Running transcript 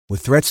With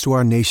threats to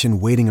our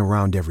nation waiting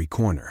around every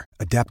corner,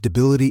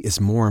 adaptability is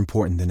more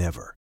important than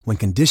ever. When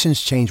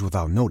conditions change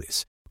without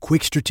notice,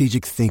 quick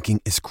strategic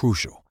thinking is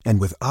crucial.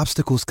 And with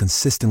obstacles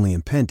consistently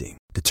impending,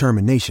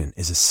 determination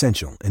is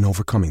essential in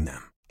overcoming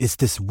them. It's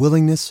this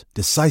willingness,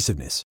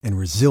 decisiveness, and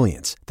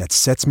resilience that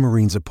sets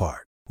Marines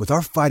apart. With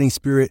our fighting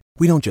spirit,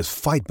 we don't just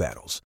fight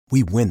battles,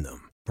 we win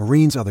them.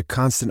 Marines are the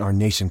constant our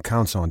nation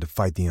counts on to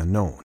fight the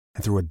unknown.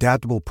 And through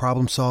adaptable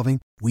problem solving,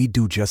 we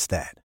do just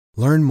that.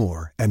 Learn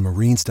more at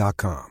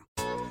marines.com.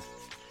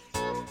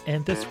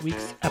 In this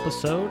week's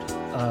episode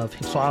of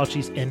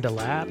Hoopsologys in the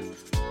Lab,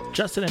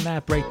 Justin and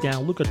Matt break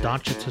down Luka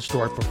Doncic's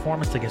historic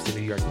performance against the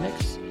New York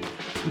Knicks.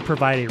 We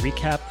provide a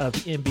recap of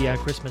the NBA on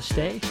Christmas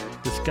Day,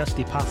 discuss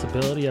the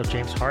possibility of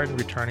James Harden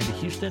returning to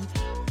Houston,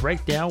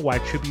 break down why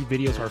tribute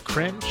videos are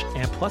cringe,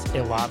 and plus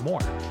a lot more.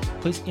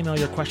 Please email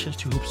your questions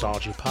to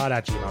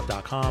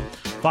hoopsologypod@gmail.com.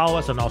 Follow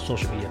us on all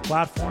social media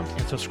platforms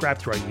and subscribe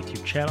to our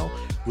YouTube channel.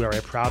 We are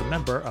a proud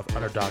member of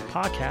Underdog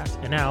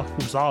Podcast, and now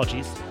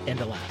Hoopsologys in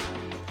the Lab.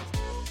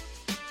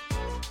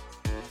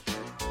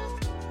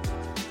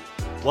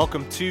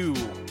 Welcome to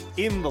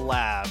In the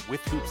Lab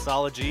with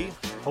Hoopsology.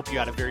 Hope you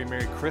had a very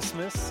Merry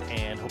Christmas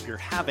and hope you're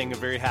having a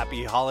very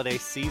happy holiday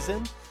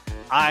season.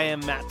 I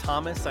am Matt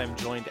Thomas. I'm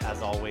joined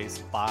as always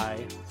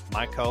by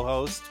my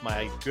co-host,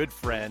 my good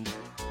friend,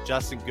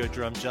 Justin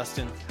Goodrum.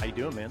 Justin, how you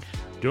doing, man?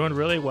 Doing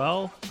really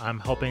well. I'm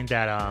hoping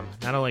that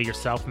not only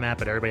yourself, Matt,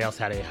 but everybody else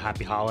had a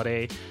happy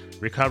holiday.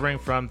 Recovering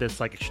from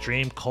this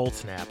extreme cold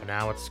snap, and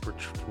now it's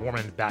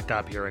warming back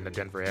up here in the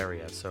Denver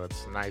area, so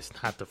it's nice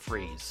not to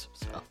freeze.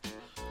 So.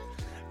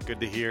 Good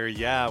to hear.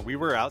 Yeah, we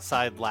were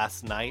outside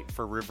last night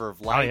for River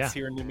of Lights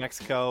here in New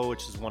Mexico,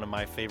 which is one of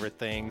my favorite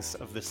things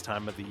of this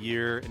time of the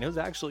year. And it was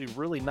actually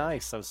really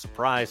nice. I was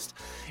surprised.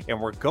 And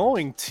we're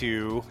going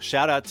to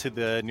shout out to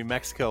the New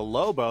Mexico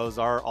Lobos,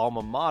 our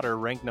alma mater,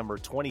 ranked number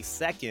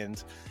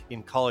 22nd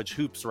in college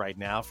hoops right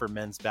now for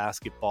men's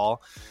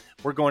basketball.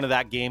 We're going to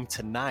that game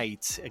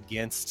tonight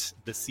against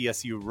the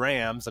CSU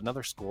Rams,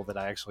 another school that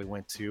I actually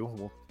went to.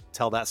 We'll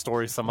tell that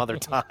story some other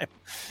time,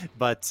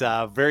 but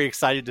very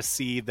excited to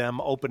see them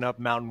open up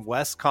Mountain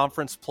West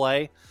Conference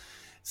play.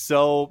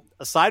 So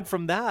aside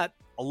from that,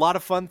 a lot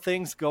of fun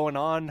things going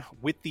on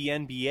with the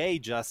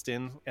NBA,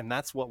 Justin, and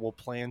that's what we'll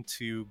plan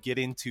to get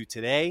into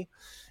today.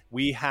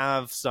 We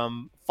have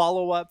some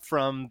follow-up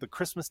from the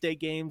Christmas Day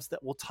games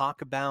that we'll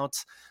talk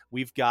about.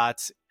 We've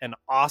got an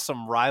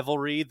awesome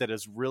rivalry that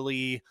is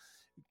really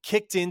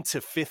kicked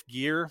into fifth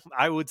gear,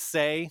 I would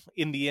say,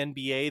 in the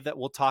NBA that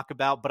we'll talk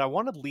about. But I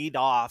want to lead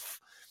off,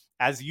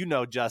 as you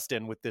know,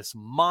 Justin, with this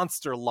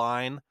monster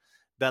line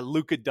that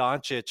Luka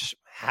Doncic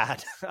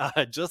had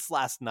just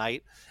last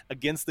night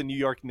against the New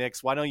York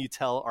Knicks. Why don't you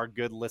tell our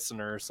good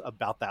listeners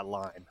about that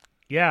line?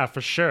 Yeah,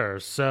 for sure.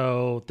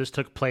 So this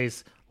took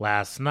place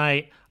last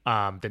night.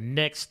 The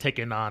Knicks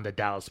taking on the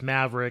Dallas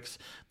Mavericks.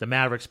 The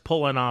Mavericks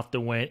pulling off the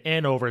win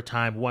in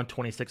overtime,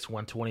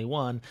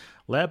 126-121,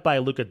 led by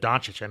Luka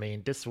Doncic. I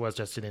mean, this was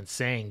just an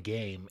insane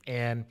game.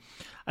 And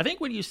I think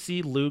when you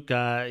see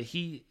Luka,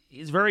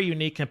 he's very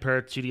unique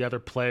compared to the other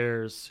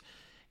players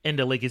in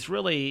the league. He's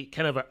really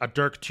kind of a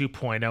Dirk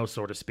 2.0,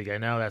 so to speak. I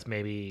know that's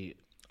maybe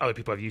other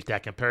people have used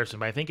that comparison,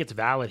 but I think it's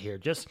valid here.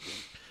 Just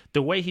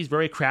the way he's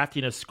very crafty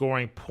in his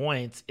scoring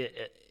points,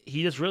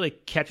 he just really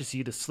catches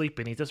you to sleep,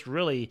 and he's just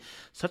really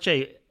such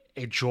a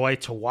joy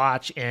to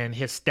watch, and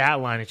his stat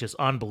line is just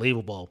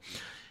unbelievable.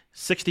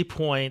 60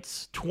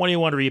 points,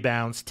 21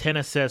 rebounds, 10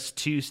 assists,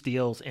 2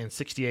 steals, and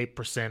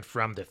 68%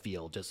 from the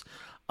field. Just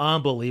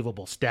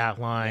unbelievable stat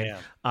line.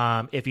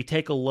 If you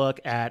take a look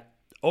at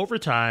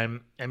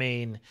overtime, I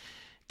mean,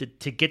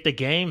 to get the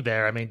game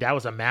there, I mean, that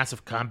was a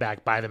massive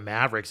comeback by the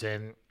Mavericks,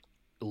 and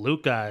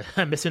Luka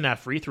missing that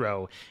free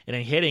throw and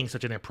then hitting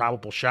such an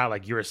improbable shot,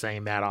 like you were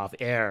saying, Matt, off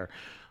air,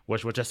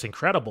 which was just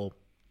incredible.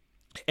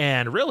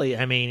 And really,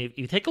 I mean, if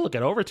you take a look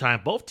at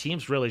overtime, both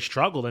teams really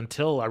struggled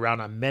until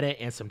around a minute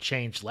and some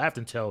change left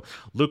until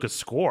Luka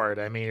scored.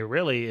 I mean,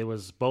 it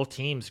was both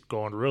teams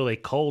going really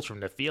cold from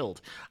the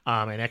field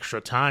in extra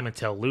time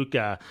until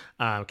Luka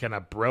kind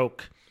of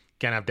broke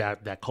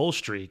that cold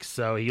streak.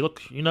 So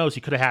he knows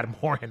he could have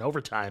had more in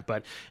overtime,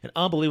 but an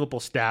unbelievable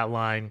stat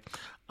line.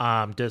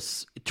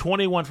 Just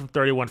 21 from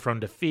 31 from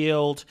the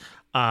field,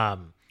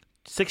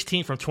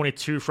 16 from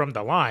 22 from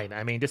the line.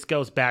 I mean, this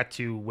goes back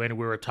to when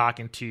we were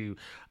talking to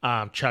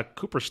Chuck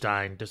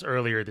Cooperstein just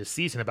earlier this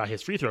season about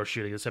his free throw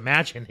shooting. Just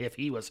imagine if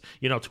he was,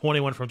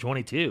 21 from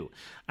 22.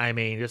 I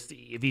mean, just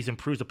if he's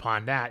improved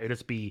upon that, it'd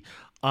just be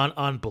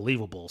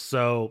unbelievable.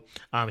 So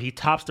he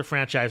tops the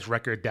franchise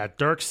record that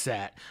Dirk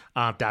set.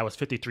 That was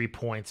 53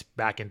 points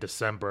back in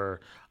December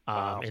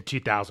in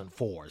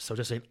 2004. So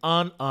just an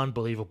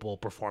unbelievable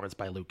performance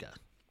by Luka.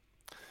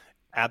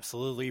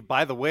 Absolutely.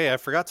 By the way, I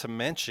forgot to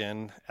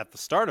mention at the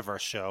start of our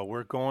show,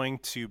 we're going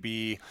to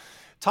be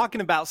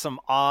talking about some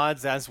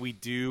odds as we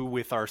do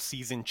with our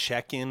season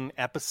check-in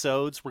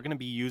episodes. We're going to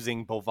be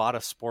using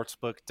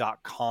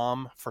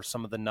bovadasportsbook.com for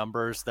some of the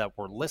numbers that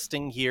we're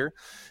listing here.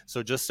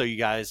 So just so you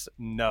guys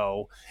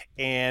know.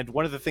 And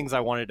one of the things I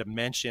wanted to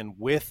mention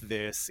with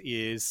this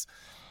is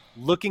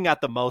looking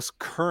at the most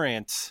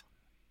current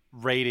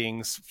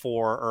ratings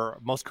or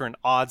most current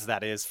odds,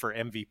 that is, for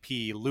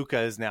MVP, Luka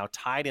is now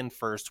tied in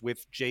first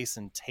with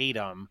Jason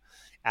Tatum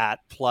at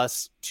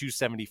plus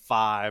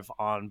 275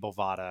 on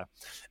Bovada.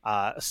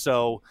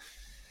 So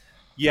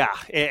yeah,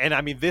 and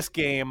I mean, this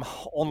game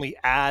only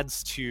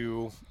adds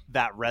to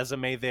that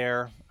resume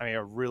there. I mean,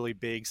 a really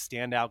big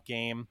standout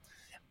game.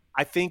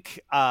 I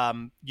think,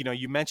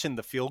 you mentioned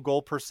the field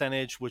goal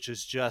percentage, which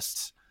is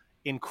just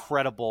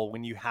incredible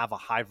when you have a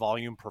high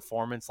volume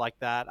performance like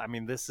that. I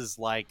mean, this is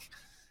like,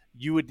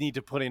 you would need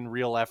to put in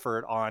real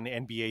effort on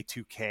NBA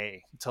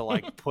 2K to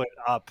like put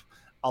up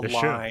a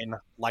line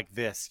like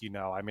this,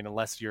 I mean,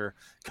 unless you're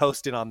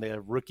coasting on the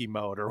rookie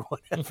mode or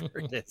whatever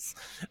it is.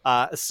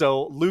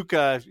 So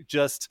Luka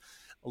just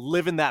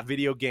living that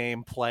video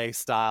game play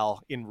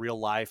style in real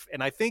life.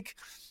 And I think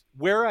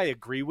where I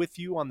agree with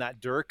you on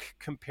that Dirk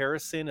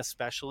comparison,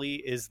 especially,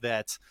 is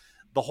that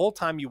the whole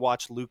time you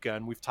watch Luka,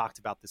 and we've talked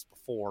about this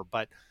before,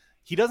 but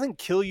he doesn't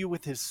kill you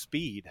with his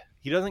speed.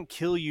 He doesn't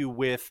kill you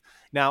with,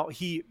 now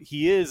he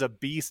is a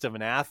beast of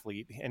an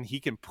athlete and he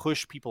can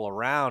push people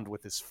around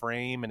with his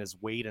frame and his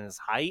weight and his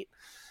height,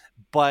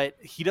 but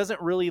he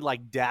doesn't really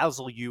like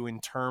dazzle you in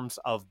terms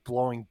of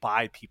blowing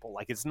by people.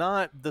 Like, it's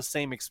not the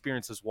same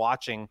experience as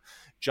watching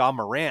Ja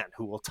Morant,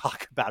 who we'll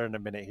talk about in a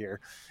minute here.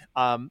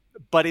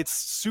 But it's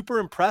super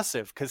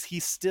impressive because he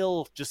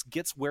still just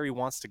gets where he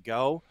wants to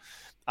go.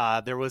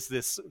 There was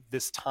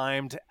this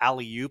timed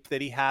alley-oop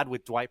that he had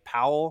with Dwight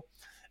Powell.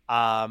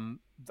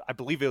 I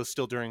believe it was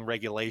still during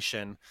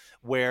regulation,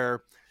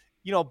 where,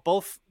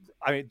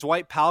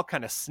 Dwight Powell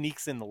kind of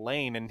sneaks in the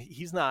lane, and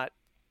he's not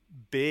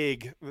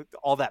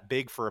all that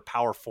big for a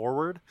power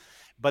forward,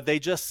 but they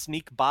just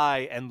sneak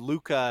by, and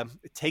Luka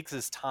takes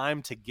his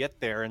time to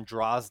get there and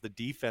draws the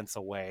defense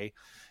away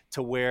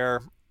to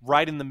where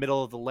right in the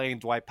middle of the lane,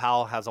 Dwight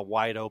Powell has a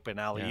wide open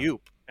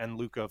alley-oop. Yeah. And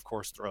Luka, of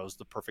course, throws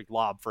the perfect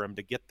lob for him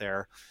to get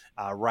there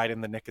right in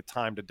the nick of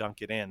time to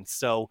dunk it in.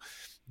 So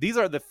these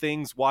are the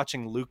things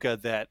watching Luka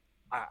that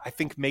I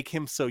think make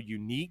him so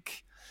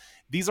unique.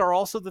 These are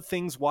also the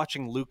things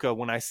watching Luka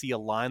when I see a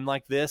line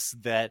like this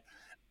that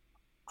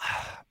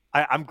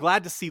I'm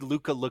glad to see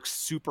Luka look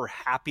super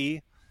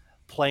happy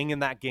playing in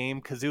that game,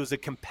 because it was a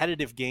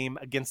competitive game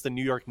against the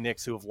New York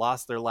Knicks, who have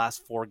lost their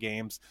last 4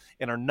 games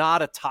and are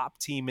not a top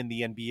team in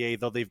the NBA,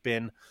 though they've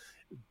been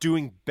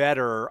doing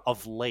better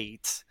of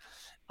late.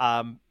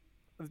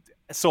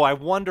 So I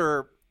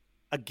wonder,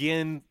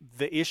 again,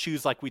 the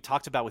issues like we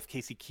talked about with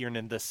Casey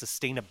Kiernan, the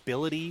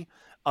sustainability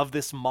of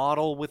this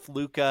model with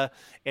Luka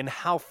and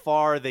how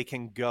far they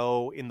can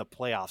go in the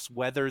playoffs,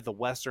 whether the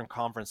Western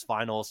Conference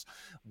Finals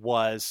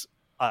was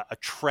a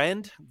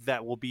trend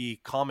that will be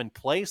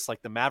commonplace,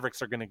 like the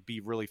Mavericks are going to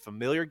be really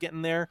familiar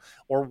getting there,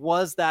 or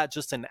was that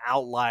just an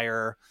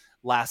outlier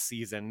last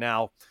season?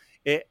 Now,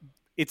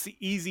 it's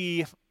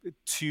easy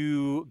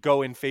to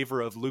go in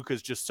favor of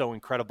Luka's just so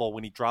incredible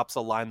when he drops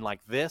a line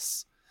like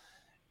this,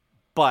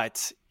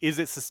 but is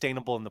it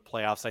sustainable in the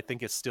playoffs? I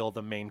think is still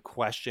the main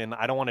question.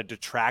 I don't want to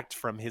detract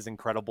from his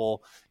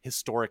incredible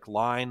historic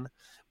line.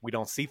 We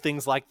don't see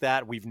things like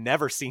that. We've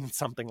never seen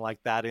something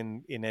like that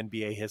in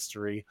NBA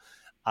history.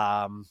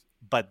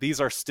 But these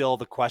are still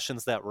the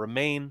questions that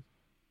remain.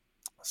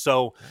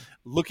 So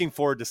looking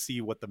forward to see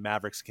what the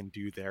Mavericks can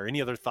do there.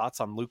 Any other thoughts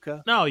on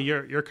Luka? No,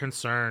 your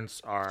concerns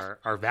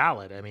are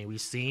valid. I mean, we've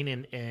seen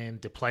in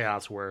the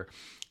playoffs where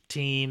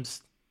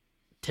teams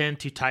tend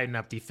to tighten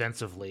up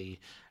defensively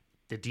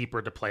the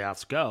deeper the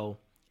playoffs go,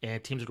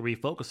 and teams are going to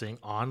be focusing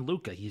on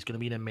Luka. He's going to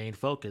be the main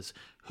focus.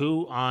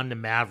 Who on the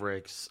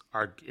Mavericks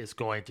is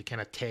going to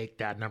kind of take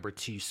that number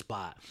 2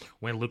 spot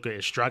when Luka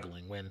is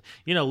struggling? When,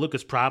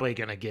 Luka's probably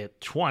going to get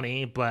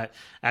 20, but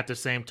at the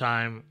same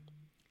time,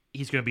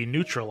 he's going to be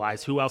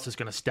neutralized. Who else is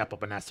going to step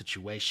up in that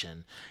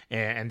situation?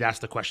 And that's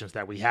the questions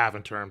that we have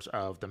in terms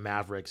of the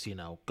Mavericks,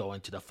 going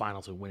to the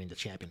finals and winning the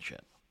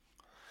championship.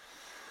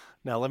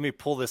 Now, let me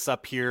pull this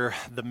up here.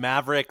 The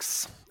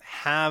Mavericks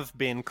have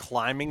been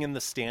climbing in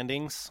the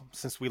standings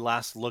since we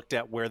last looked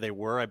at where they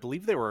were. I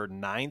believe they were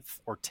 9th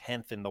or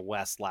 10th in the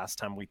West last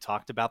time we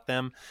talked about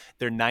them.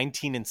 They're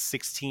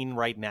 19-16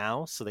 right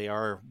now, so they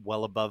are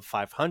well above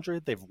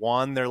 500. They've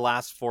won their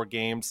last 4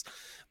 games.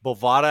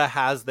 Bovada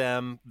has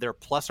them, their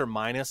plus or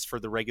minus for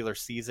the regular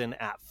season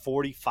at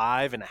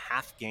 45.5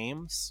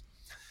 games.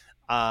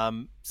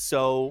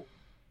 So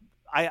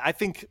I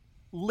think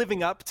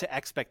living up to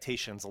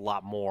expectations a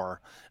lot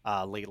more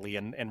lately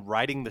and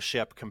riding the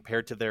ship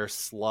compared to their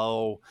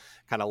slow,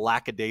 kind of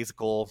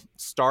lackadaisical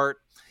start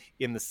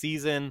in the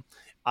season.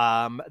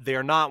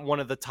 They're not one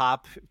of the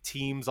top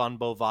teams on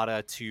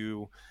Bovada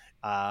to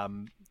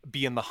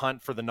be in the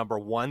hunt for the number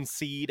 1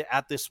 seed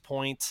at this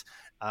point.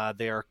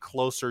 They are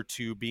closer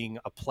to being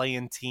a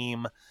play-in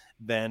team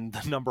than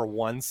the number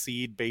 1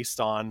 seed based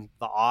on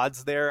the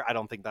odds there. I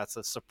don't think that's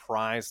a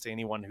surprise to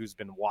anyone who's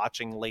been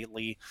watching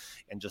lately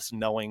and just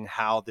knowing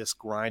how this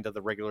grind of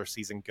the regular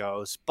season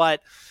goes.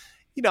 But,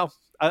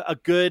 a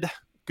good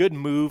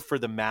move for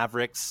the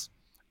Mavericks.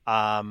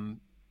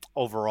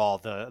 overall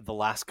the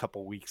last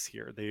couple weeks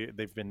here.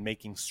 They've been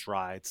making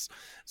strides.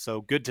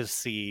 So good to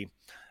see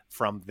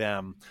from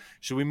them.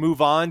 Should we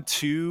move on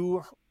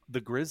to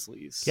the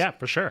Grizzlies? Yeah,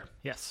 for sure.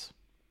 Yes.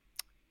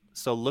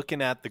 So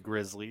looking at the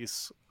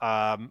Grizzlies,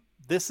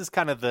 this is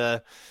kind of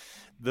the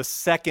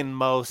second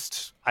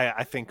most,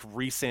 I think,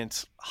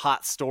 recent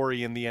hot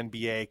story in the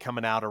NBA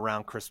coming out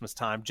around Christmas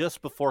time.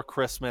 Just before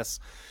Christmas,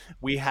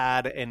 we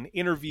had an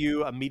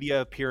interview, a media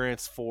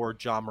appearance for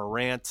Ja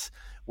Morant,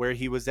 where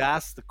he was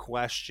asked the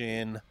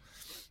question,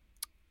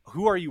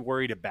 who are you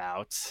worried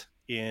about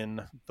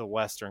in the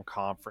Western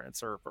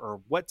Conference, or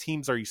what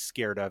teams are you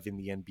scared of in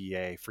the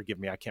NBA? Forgive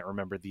me, I can't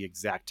remember the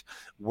exact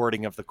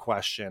wording of the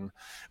question,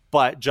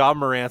 but Ja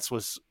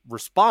Morant's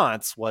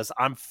response was,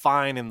 I'm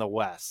fine in the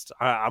West.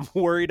 I'm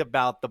worried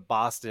about the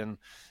Boston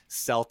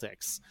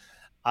Celtics.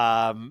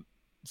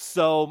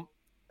 So,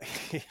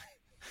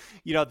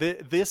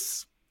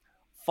 this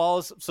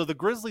falls. So the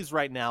Grizzlies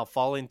right now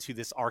fall into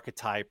this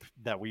archetype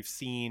that we've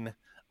seen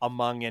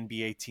among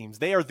NBA teams.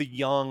 They are the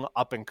young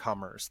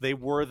up-and-comers. They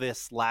were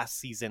this last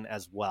season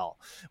as well.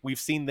 We've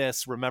seen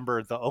this,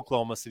 remember the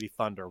Oklahoma City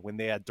Thunder, when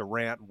they had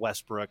Durant,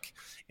 Westbrook,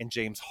 and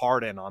James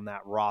Harden on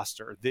that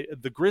roster.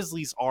 The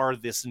Grizzlies are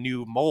this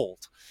new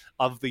mold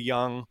of the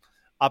young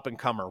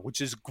up-and-comer,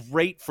 which is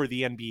great for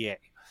the NBA.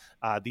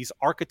 These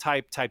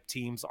archetype-type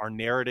teams are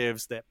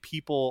narratives that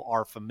people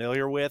are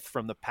familiar with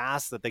from the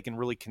past that they can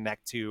really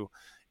connect to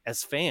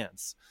as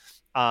fans.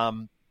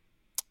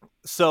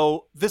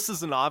 So this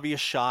is an obvious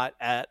shot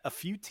at a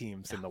few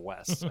teams in the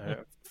West.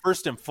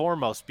 First and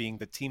foremost being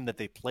the team that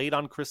they played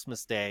on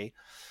Christmas Day,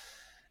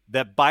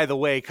 that, by the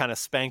way, kind of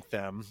spanked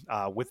them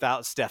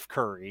without Steph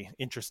Curry,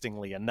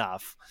 interestingly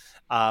enough.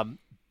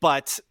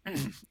 But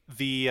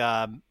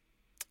the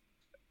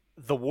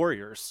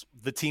Warriors,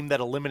 the team that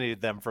eliminated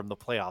them from the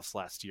playoffs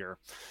last year,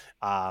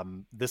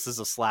 this is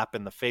a slap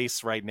in the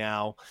face right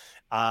now.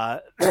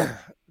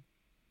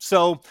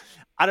 So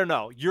I don't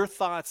know your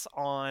thoughts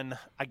on,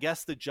 I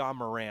guess, the Ja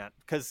Morant,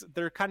 because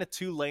there are kind of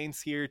two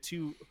lanes here,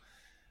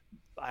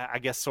 I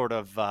guess, sort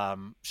of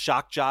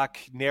shock jock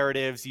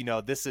narratives.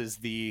 This is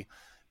the,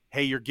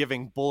 hey, you're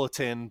giving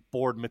bulletin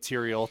board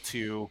material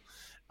to,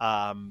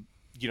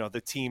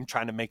 the team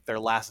trying to make their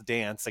last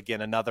dance.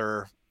 Again,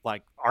 another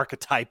like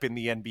archetype in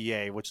the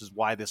NBA, which is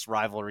why this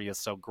rivalry is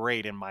so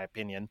great, in my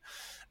opinion.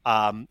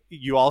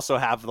 You also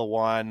have the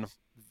one,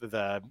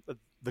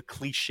 the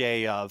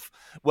cliche of,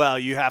 well,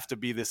 you have to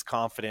be this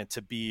confident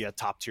to be a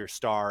top tier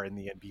star in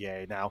the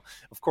NBA. Now,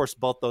 of course,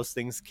 both those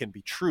things can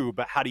be true,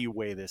 but how do you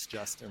weigh this,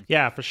 Justin?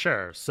 Yeah, for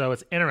sure. So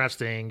it's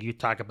interesting. You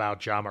talk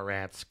about Ja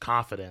Morant's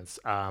confidence.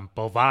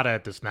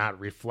 Bovada does not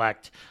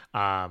reflect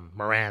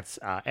Morant's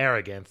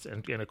arrogance.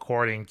 And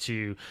according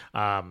to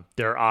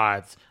their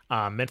odds,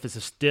 Memphis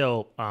is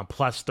still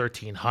plus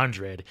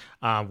 1,300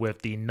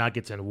 with the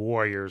Nuggets and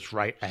Warriors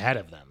right ahead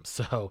of them.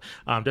 So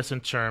just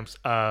in terms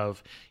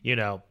of,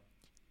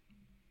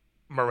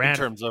 Morant, in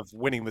terms of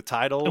winning the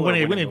title,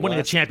 winning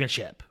the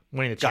championship,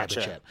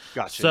 Gotcha.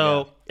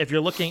 So if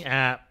you're looking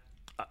at,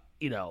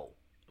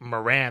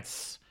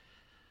 Morant's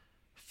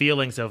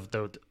feelings of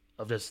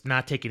just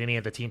not taking any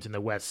of the teams in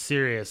the West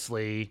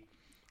seriously,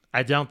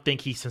 I don't think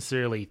he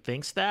sincerely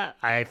thinks that.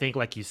 I think,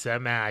 like you said,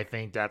 Matt, I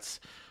think that's,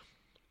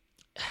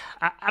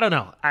 I don't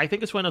know. I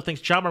think it's one of those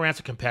things. Ja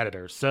Morant's a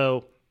competitor,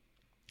 so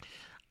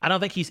I don't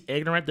think he's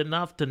ignorant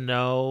enough to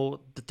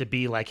know to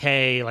be like,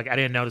 hey, like, I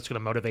didn't know this was going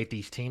to motivate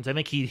these teams. I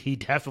think he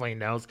definitely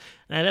knows,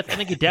 and I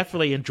think he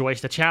definitely enjoys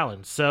the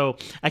challenge. So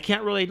I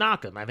can't really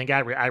knock him. I think I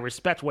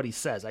respect what he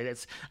says.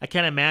 I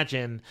can't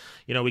imagine,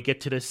 we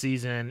get to this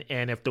season,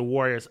 and if the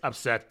Warriors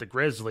upset the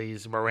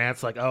Grizzlies,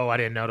 Morant's like, oh, I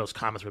didn't know those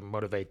comments would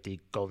motivate the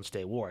Golden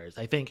State Warriors.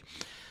 I think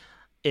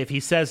if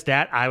he says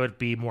that, I would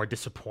be more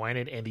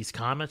disappointed in these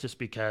comments, just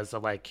because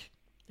of, like,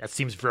 it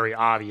seems very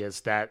obvious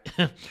that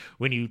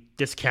when you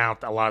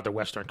discount a lot of the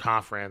Western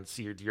Conference,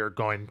 you're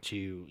going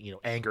to,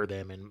 anger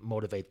them and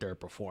motivate their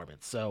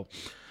performance. So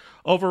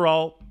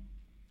overall,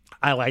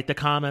 I like the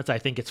comments. I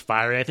think it's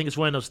fiery. I think it's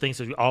one of those things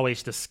that we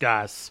always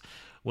discuss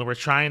when we're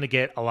trying to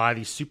get a lot of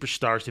these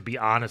superstars to be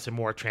honest and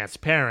more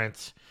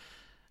transparent.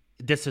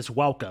 This is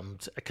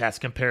welcomed as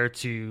compared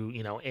to,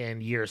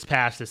 in years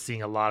past, just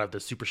seeing a lot of the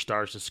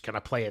superstars just kind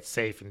of play it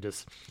safe and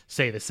just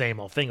say the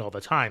same old thing all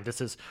the time. This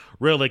is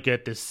really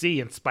good to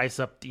see and spice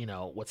up,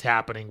 what's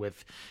happening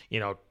with,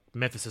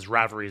 Memphis's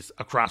rivalries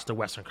across the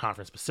Western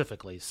Conference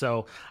specifically.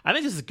 So I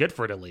think this is good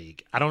for the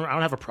league. I don't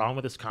have a problem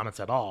with his comments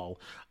at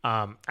all.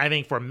 I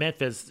think for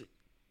Memphis,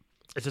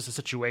 it's just a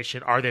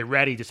situation. Are they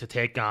ready just to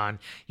take on,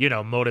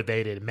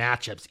 motivated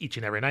matchups each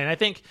and every night? And I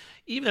think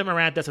even if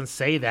Morant doesn't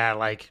say that,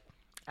 like,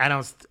 I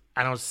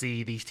don't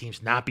see these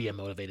teams not being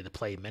motivated to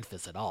play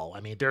Memphis at all.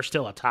 I mean, they're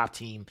still a top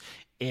team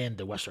in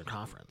the Western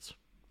Conference.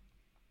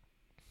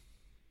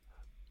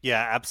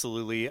 Yeah,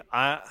 absolutely.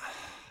 I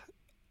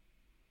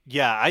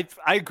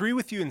agree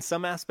with you in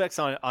some aspects.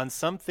 On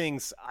some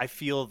things, I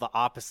feel the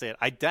opposite.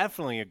 I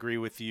definitely agree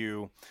with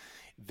you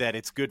that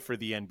it's good for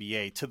the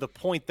NBA, to the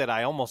point that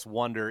I almost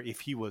wonder if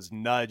he was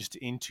nudged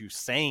into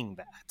saying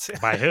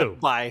that by who?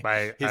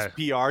 by his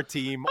PR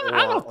team I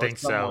don't or think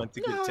someone so.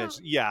 to get No,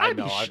 attention. Yeah, I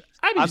know. I'd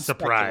be I'm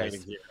surprised.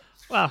 speculating here,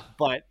 Well,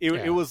 but it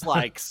yeah. was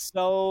like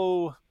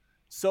so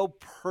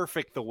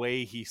perfect the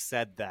way he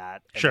said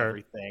that and Sure.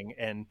 everything,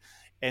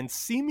 and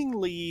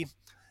seemingly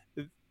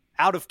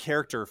out of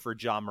character for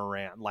John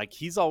Morant. Like,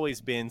 he's always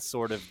been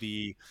sort of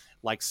the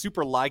like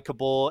super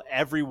likable,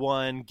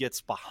 everyone gets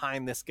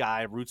behind this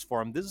guy, roots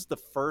for him. This is the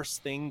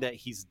first thing that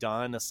he's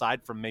done,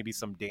 aside from maybe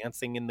some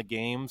dancing in the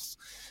games,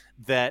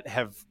 that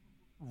have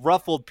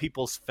ruffled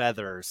people's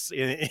feathers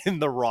in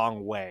the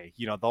wrong way.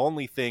 You know, the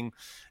only thing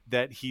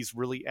that he's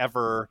really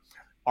ever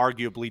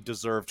arguably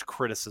deserved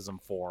criticism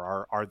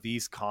for are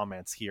these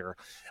comments here.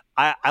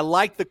 I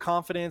like the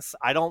confidence.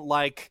 I don't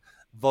like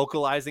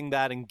vocalizing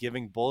that and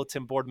giving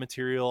bulletin board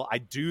material. I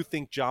do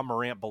think John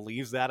Morant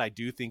believes that. I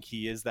do think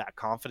he is that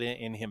confident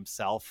in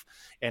himself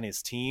and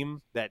his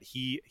team that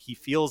he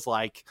feels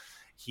like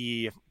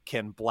he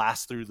can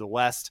blast through the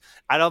West.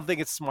 I don't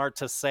think it's smart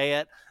to say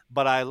it,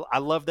 but I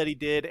love that he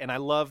did. And I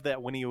love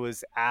that when he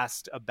was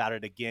asked about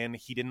it again,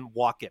 he didn't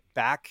walk it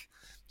back.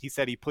 He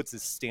said he puts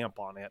his stamp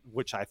on it,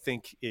 which I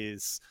think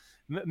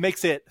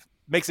makes it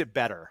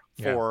better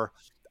for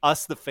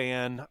us, the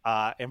fan,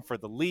 and for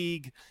the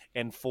league,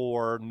 and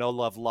for no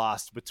love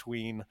lost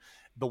between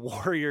the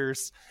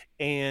Warriors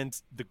and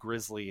the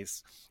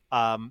Grizzlies.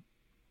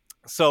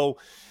 So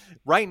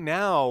right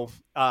now,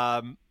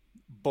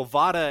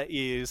 Bovada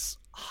is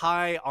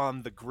high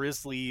on the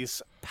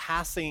Grizzlies,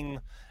 passing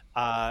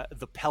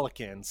the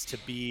Pelicans to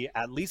be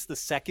at least the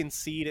second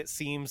seed. It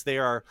seems they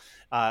are.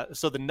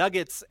 So the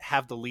Nuggets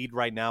have the lead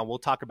right now. We'll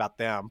talk about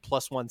them.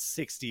 Plus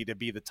 160 to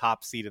be the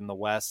top seed in the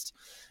West.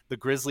 The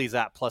Grizzlies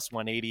at plus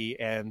 180.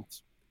 And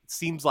it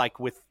seems like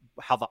with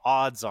how the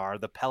odds are,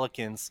 the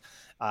Pelicans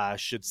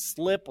should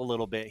slip a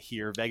little bit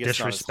here. Vegas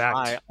is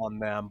high on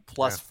them,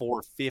 plus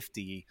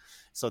 450.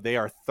 So they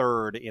are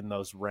third in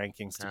those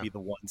rankings to be the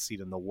one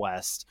seed in the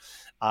West.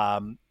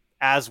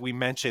 As we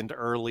mentioned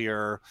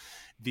earlier,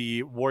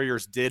 the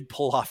Warriors did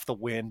pull off the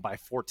win by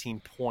 14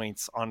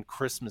 points on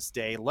Christmas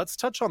Day. Let's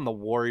touch on the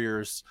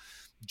Warriors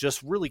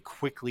just really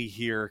quickly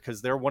here,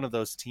 because they're one of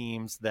those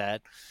teams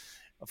that,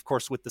 of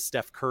course, with the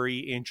Steph Curry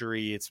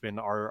injury, it's been,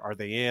 are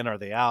they in? Are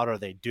they out? Are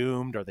they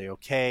doomed? Are they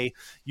okay?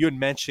 You had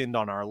mentioned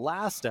on our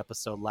last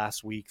episode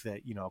last week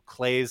that, you know,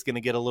 Clay's going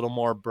to get a little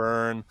more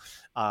burn.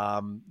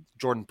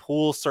 Jordan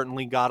Poole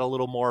certainly got a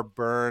little more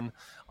burn.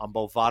 On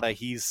Bovada,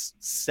 he's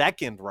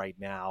second right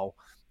now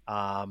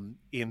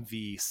in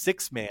the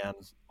six-man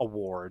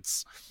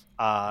awards.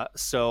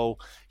 So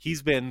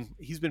he's been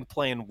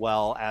playing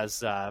well,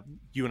 as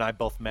you and I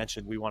both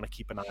mentioned. We want to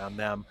keep an eye on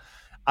them.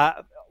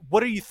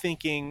 What are you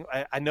thinking?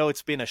 I know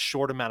it's been a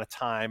short amount of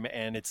time,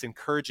 and it's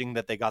encouraging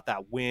that they got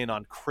that win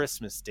on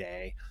Christmas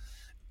Day.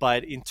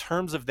 But in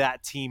terms of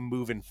that team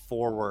moving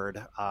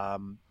forward,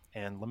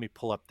 and let me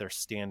pull up their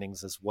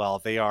standings as well.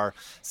 They are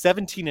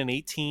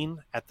 17-18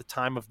 at the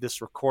time of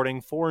this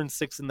recording,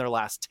 4-6 in their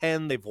last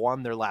 10. They've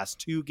won their last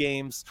 2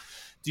 games.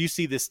 Do you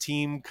see this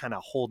team kind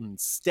of holding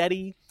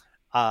steady,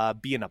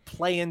 being a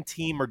play-in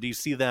team, or do you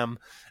see them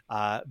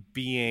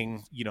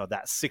being, you know,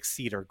 that 6th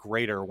seed or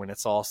greater when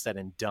it's all said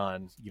and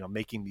done, you know,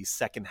 making these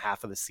second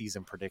half of the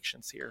season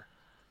predictions here?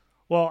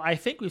 Well, I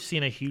think we've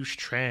seen a huge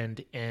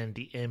trend in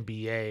the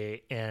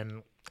NBA,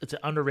 and it's an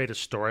underrated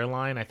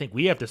storyline. I think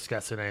we have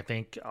discussed it, and I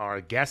think our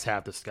guests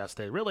have discussed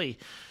it. Really,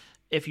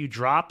 if you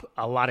drop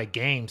a lot of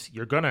games,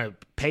 you're going to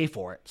pay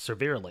for it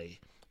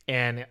severely.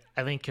 And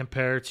I think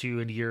compared to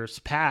in years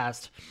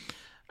past,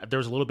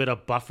 there's a little bit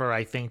of buffer.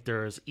 I think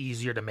there's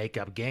easier to make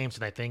up games,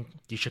 and I think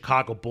the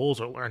Chicago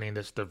Bulls are learning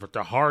this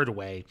the hard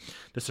way,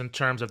 just in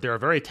terms of they're a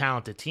very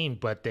talented team,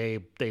 but they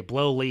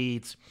blow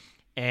leads,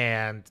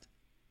 and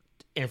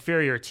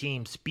inferior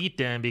teams beat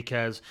them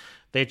because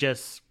they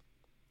just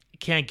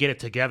can't get it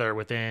together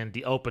within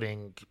the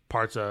opening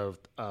parts of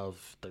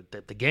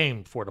the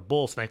game for the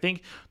Bulls. And I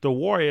think the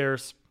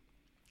Warriors,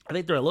 I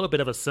think they're a little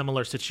bit of a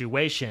similar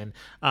situation,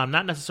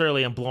 not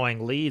necessarily in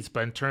blowing leads,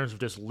 but in terms of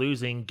just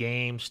losing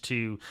games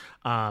to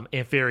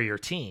inferior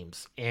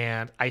teams.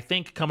 And I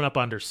think coming up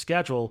on their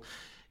schedule,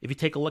 if you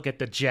take a look at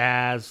the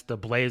Jazz, the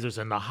Blazers,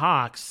 and the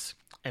Hawks,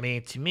 I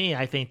mean, to me,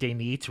 I think they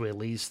need to at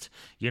least,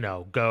 you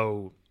know,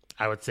 go,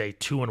 I would say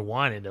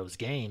 2-1 in those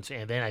games.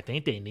 And then I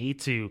think they need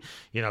to,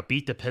 you know,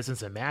 beat the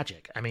Pistons and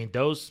Magic. I mean,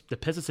 the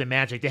Pistons and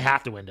Magic, they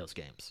have to win those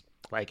games.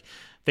 Like,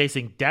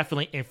 facing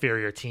definitely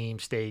inferior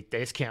teams, they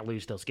just can't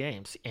lose those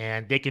games.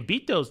 And they can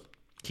beat those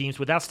teams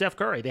without Steph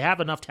Curry. They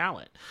have enough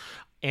talent.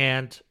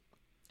 And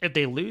if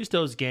they lose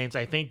those games,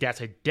 I think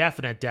that's a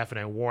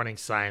definite warning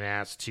sign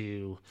as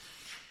to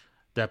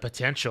the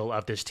potential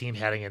of this team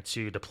heading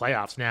into the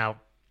playoffs.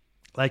 Now,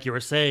 like you were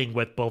saying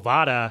with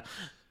Bovada,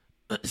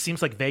 it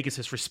seems like Vegas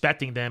is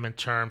respecting them in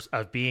terms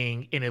of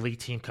being an elite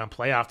team come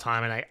playoff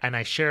time, and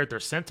I shared their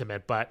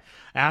sentiment. But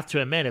I have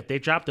to admit, if they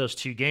drop those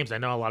 2 games, I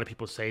know a lot of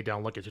people say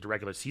don't look into the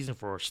regular season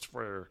for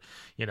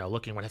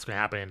looking what's going to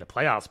happen in the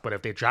playoffs. But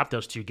if they drop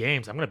those 2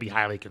 games, I'm going to be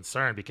highly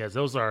concerned, because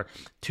those are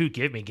 2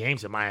 give me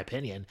games in my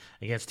opinion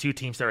against 2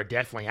 teams that are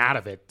definitely out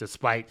of it,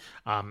 despite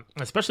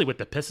especially with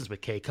the Pistons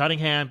with Kay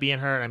Cunningham being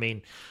hurt. I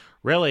mean,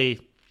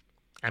 really.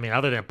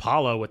 Other than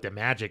Paulo with the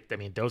Magic,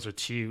 those are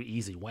 2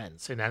 easy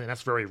wins. And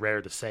that's very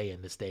rare to say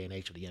in this day and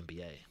age of the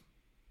NBA.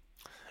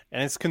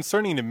 And it's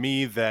concerning to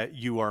me that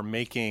you are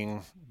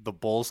making the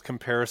Bulls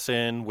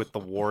comparison with the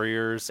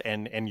Warriors,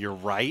 and you're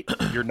right.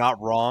 You're not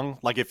wrong.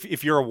 Like,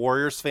 if you're a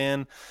Warriors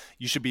fan,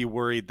 you should be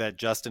worried that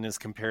Justin is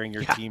comparing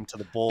your team to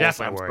the Bulls.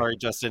 I'm sorry,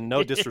 Justin.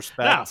 No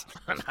disrespect.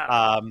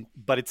 No.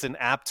 But it's an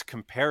apt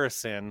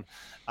comparison.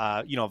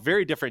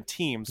 Very different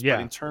teams. Yeah.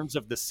 But in terms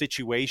of the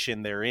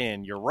situation they're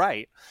in, you're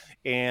right.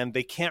 And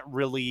they can't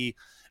really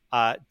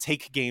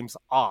take games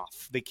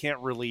off. They can't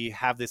really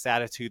have this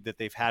attitude that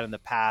they've had in the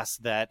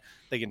past, that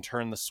they can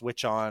turn the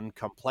switch on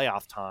come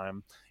playoff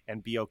time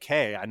and be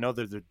okay. I know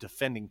they're the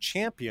defending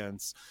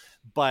champions,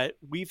 but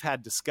we've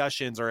had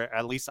discussions, or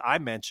at least I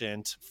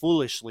mentioned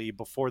foolishly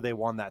before they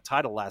won that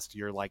title last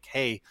year, like,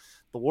 hey,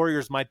 the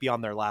Warriors might be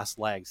on their last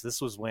legs.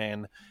 This was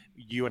when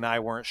you and I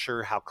weren't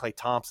sure how Klay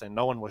Thompson,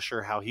 no one was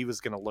sure how he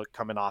was going to look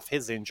coming off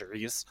his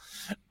injuries.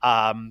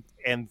 And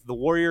the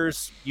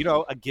Warriors,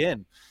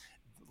 again,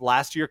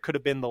 last year could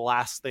have been the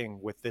last thing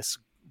with this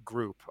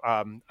group.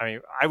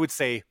 I would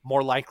say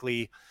more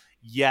likely,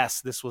 yes,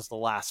 this was the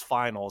last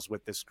finals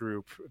with this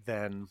group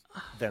than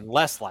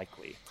less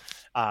likely,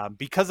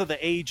 because of the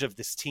age of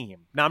this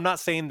team. Now, I'm not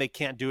saying they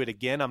can't do it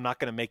again. I'm not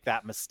going to make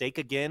that mistake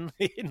again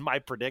in my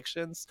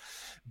predictions,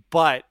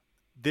 but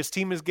this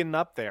team is getting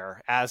up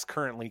there as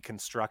currently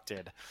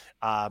constructed.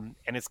 And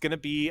it's going to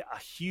be a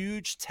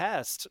huge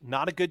test.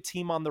 Not a good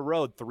team on the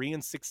road,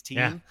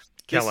 3-16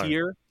 this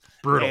year.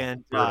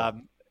 Brutal.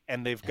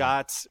 And they've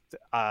got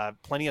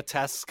plenty of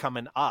tests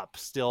coming up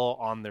still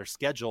on their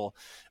schedule.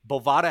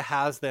 Bovada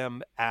has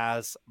them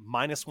as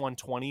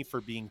 -120 for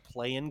being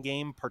play-in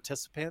game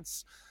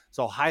participants.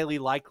 So highly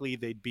likely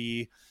they'd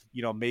be,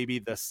 maybe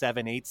the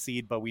 7-8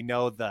 seed, but we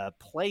know the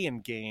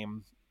play-in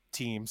game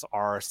teams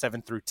are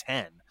 7 through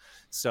 10.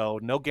 So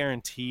no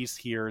guarantees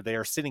here. They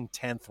are sitting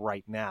 10th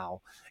right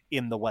now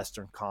in the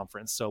Western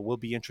Conference. So will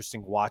be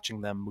interesting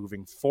watching them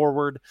moving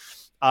forward.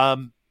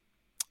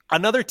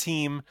 Another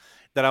team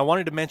that I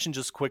wanted to mention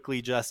just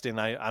quickly, Justin,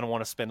 I don't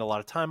want to spend a lot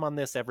of time on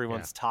this.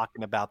 Everyone's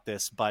talking about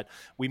this, but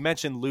we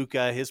mentioned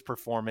Luka, his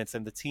performance,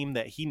 and the team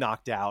that he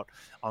knocked out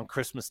on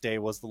Christmas Day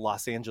was the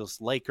Los Angeles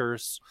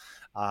Lakers.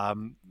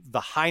 The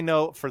high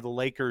note for the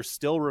Lakers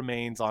still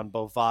remains on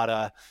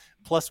Bovada,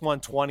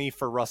 +120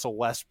 for Russell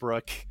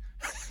Westbrook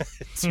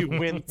to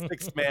win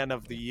Sixth Man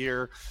of the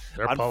Year.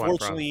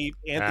 Unfortunately,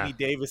 Anthony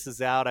Davis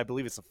is out. I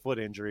believe it's a foot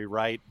injury,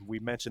 right? We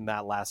mentioned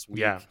that last week.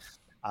 Yeah.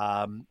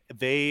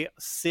 They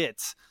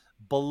sit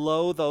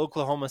below the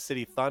Oklahoma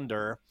City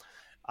Thunder,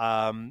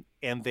 and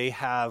they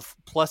have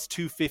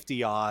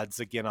 +250 odds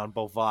again on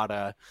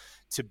Bovada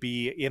to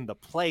be in the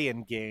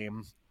play-in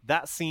game.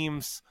 That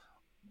seems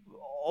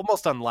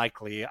almost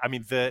unlikely.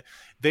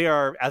 They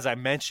are, as I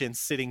mentioned,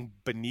 sitting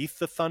beneath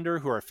the Thunder,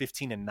 who are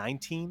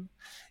 15-19,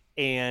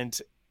 and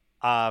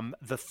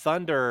the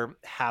Thunder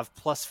have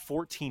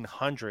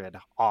 +1,400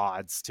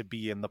 odds to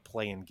be in the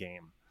play-in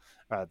game.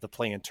 The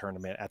play-in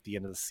tournament at the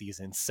end of the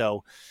season.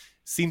 So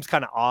seems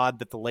kind of odd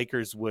that the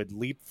Lakers would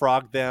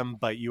leapfrog them,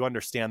 but you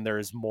understand there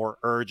is more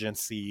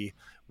urgency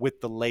with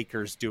the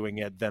Lakers doing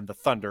it than the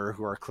Thunder,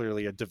 who are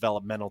clearly a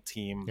developmental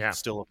team,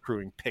 still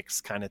accruing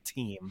picks kind of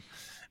team.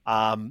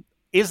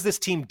 Is this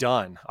team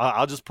done?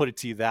 I'll just put it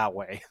to you that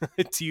way.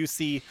 Do you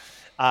see,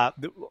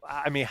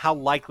 how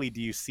likely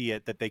do you see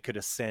it that they could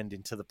ascend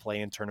into the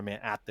play-in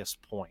tournament at this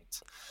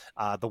point?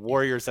 The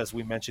Warriors, as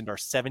we mentioned, are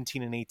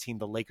 17-18.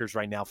 The Lakers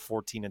right now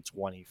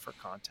 14-20 for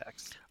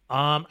context.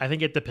 I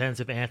think it depends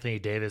if Anthony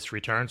Davis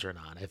returns or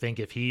not. I think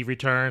if he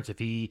returns, if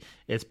he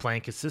is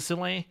playing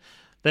consistently,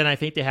 then I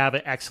think they have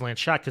an excellent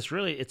shot, because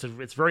really it's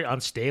very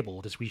unstable,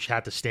 because we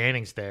had the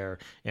standings there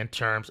in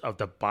terms of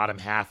the bottom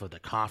half of the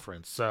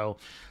conference. So,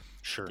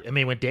 sure.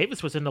 When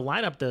Davis was in the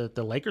lineup,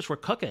 the Lakers were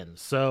cooking.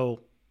 So,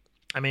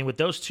 with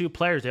those 2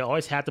 players, they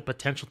always had the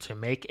potential to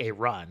make a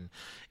run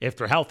if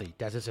they're healthy.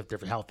 That's just if they're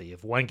healthy.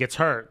 If one gets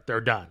hurt,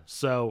 they're done.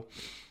 So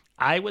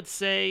I would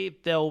say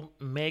they'll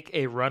make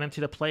a run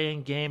into the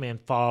play-in game and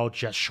fall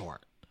just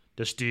short,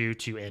 just due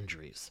to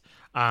injuries.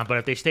 But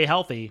if they stay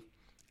healthy,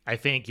 I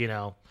think,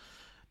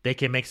 they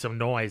can make some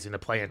noise in the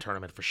play-in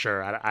tournament for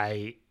sure.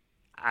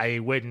 I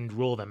wouldn't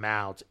rule them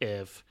out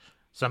if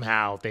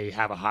somehow they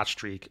have a hot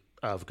streak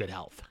of good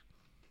health.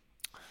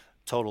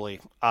 Totally.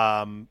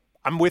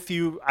 I'm with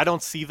you. I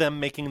don't see them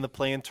making the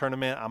play-in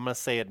tournament. I'm going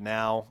to say it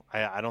now.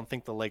 I don't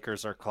think the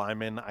Lakers are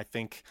climbing. I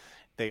think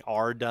they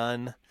are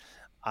done.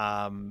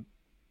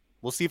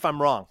 We'll see if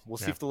I'm wrong. We'll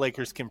see if the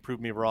Lakers can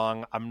prove me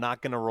wrong. I'm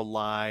not going to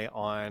rely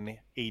on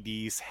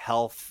AD's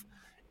health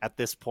at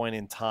this point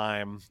in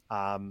time.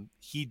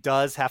 He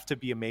does have to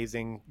be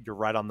amazing. You're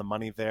right on the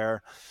money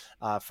there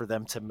for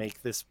them to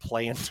make this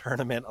play-in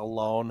tournament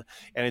alone.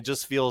 And it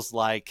just feels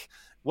like,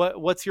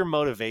 what's your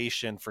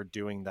motivation for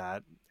doing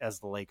that as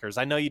the Lakers?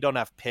 I know you don't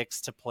have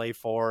picks to play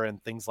for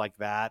and things like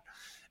that,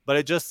 but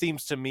it just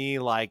seems to me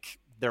like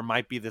there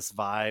might be this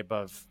vibe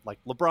of like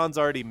LeBron's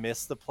already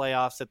missed the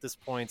playoffs at this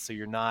point, so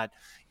you're not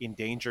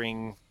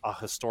endangering a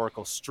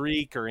historical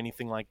streak or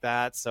anything like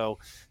that. So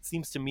it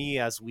seems to me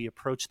as we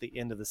approach the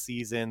end of the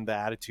season, the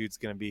attitude's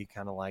going to be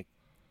kind of like,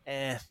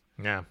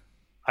 Yeah.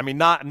 I mean,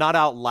 not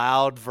out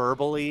loud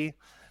verbally,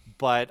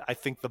 but I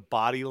think the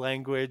body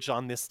language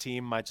on this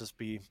team might just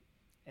be,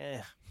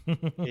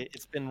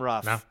 It's been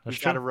rough. No, We've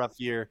true. got a rough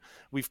year.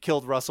 We've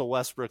killed Russell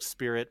Westbrook's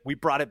spirit. We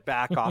brought it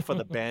back off of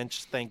the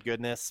bench, thank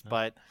goodness.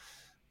 But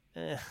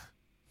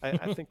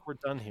I think we're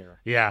done here.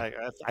 Yeah.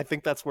 I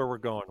think that's where we're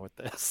going with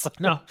this.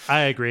 No,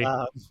 I agree.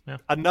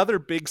 Another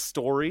big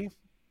story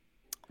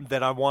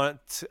that I want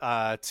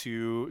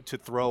to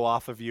throw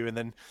off of you, and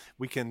then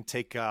we can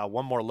take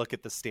one more look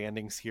at the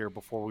standings here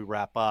before we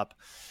wrap up.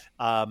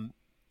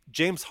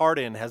 James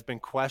Harden has been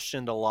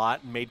questioned a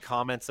lot and made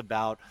comments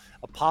about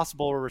a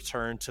possible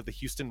return to the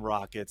Houston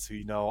Rockets,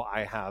 who,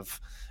 I have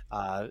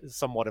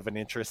somewhat of an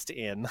interest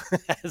in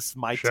as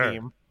my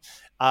team.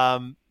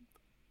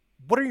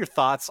 What are your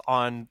thoughts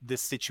on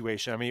this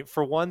situation? I mean,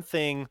 for one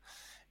thing,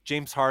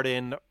 James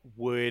Harden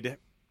would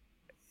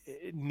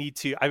need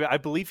to, I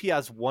believe he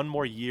has one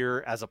more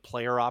year as a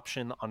player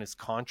option on his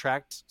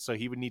contract. So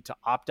he would need to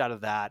opt out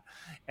of that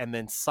and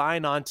then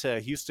sign on to a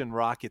Houston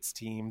Rockets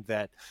team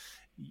that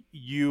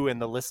you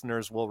and the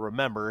listeners will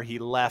remember. He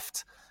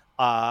left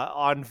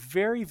on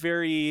very,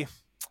 very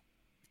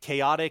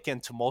chaotic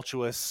and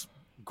tumultuous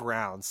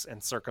grounds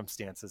and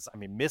circumstances. I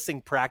mean,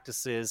 missing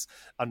practices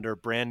under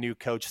brand new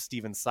coach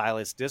Steven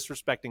Silas,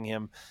 disrespecting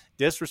him,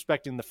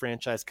 disrespecting the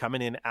franchise,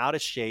 coming in out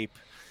of shape.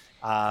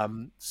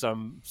 Some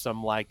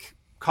like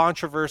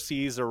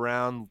controversies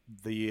around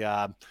the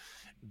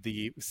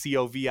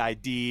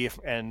COVID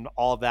and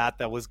all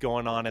that was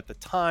going on at the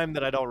time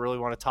that I don't really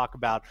want to talk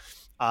about.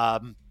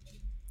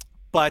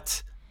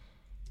 But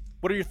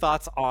what are your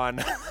thoughts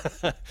on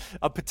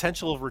a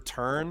potential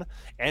return,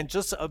 and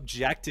just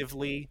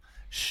objectively,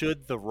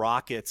 should the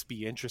Rockets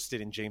be interested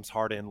in James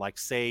Harden? Like,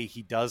 say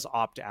he does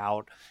opt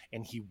out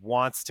and he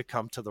wants to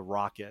come to the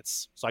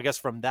Rockets. So I guess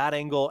from that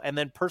angle, and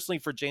then personally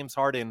for James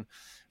Harden,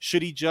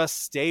 should he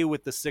just stay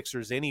with the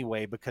Sixers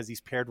anyway because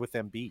he's paired with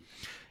Embiid?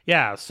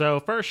 Yeah,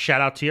 so first,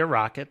 shout out to your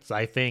Rockets.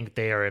 I think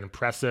they are an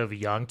impressive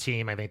young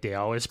team. I think they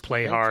always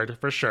play hard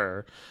for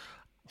sure.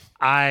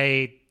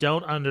 I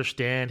don't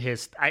understand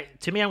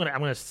to me, I'm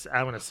gonna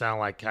sound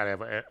like kind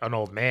of an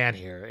old man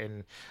here,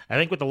 and I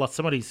think with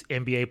some of these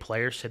NBA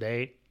players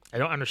today, I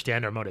don't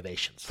understand their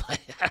motivations.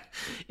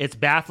 It's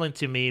baffling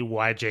to me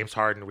why James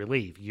Harden would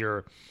leave.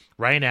 You're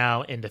right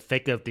now in the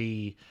thick of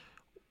the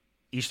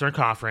Eastern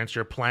Conference.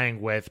 You're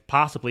playing with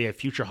possibly a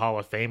future Hall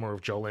of Famer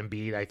of Joel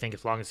Embiid. I think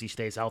as long as he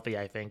stays healthy,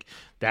 I think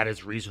that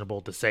is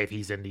reasonable to say if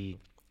he's in the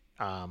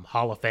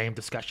Hall of Fame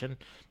discussion,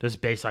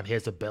 just based on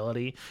his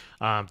ability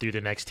through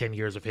the next 10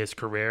 years of his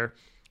career.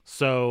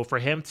 So for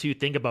him to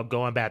think about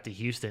going back to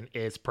Houston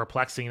is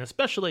perplexing, and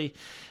especially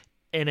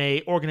in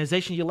a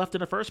organization you left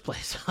in the first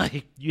place.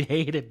 Like, you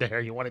hated it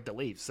there, you wanted to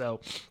leave.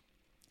 So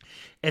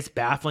it's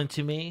baffling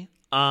to me.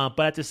 But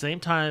at the same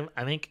time,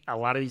 I think a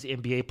lot of these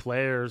NBA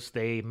players,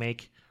 they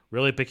make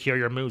really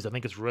peculiar moves. I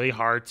think it's really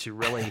hard to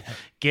really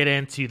get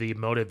into the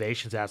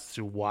motivations as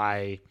to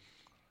why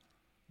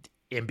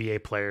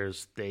NBA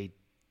players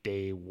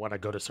they want to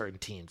go to certain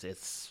teams.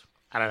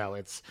 I don't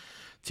know.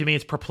 To me,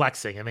 it's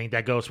perplexing. I think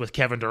that goes with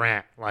Kevin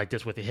Durant, like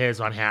just with his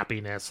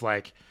unhappiness.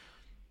 Like,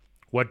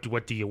 what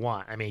do you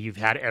want? I mean, you've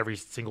had every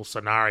single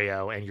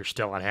scenario and you're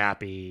still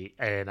unhappy.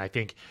 And I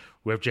think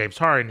with James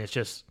Harden, it's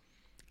just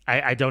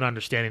I don't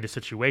understand the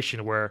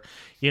situation where,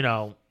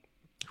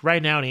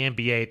 right now in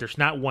the NBA, there's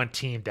not one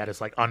team that is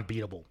like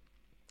unbeatable.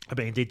 I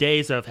mean, the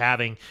days of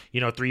having,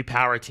 3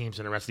 power teams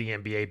and the rest of the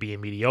NBA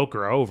being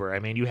mediocre are over. I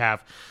mean,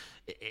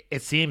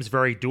 it seems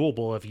very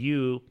doable if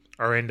you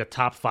are in the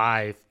top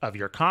 5 of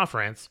your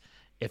conference.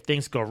 If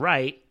things go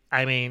right,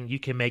 I mean, you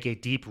can make a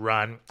deep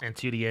run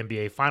into the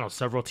NBA Finals.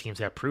 Several teams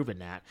have proven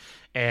that.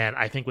 And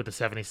I think with the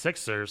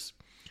 76ers,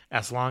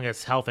 as long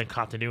as health and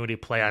continuity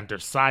play on their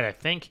side, I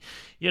think,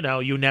 you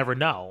never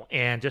know.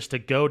 And just to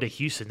go to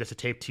Houston, just to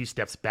take 2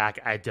 steps back,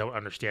 I don't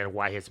understand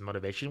why his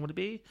motivation would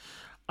be.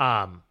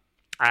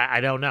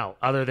 I don't know,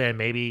 other than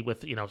maybe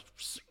with,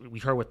 we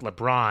heard with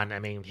LeBron, I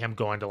mean, him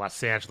going to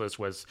Los Angeles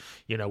was,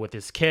 with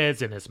his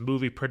kids and his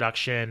movie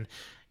production.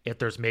 If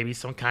there's maybe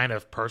some kind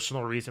of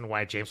personal reason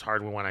why James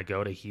Harden would want to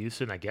go to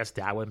Houston, I guess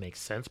that would make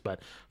sense.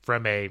 But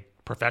from a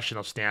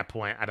professional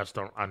standpoint, I just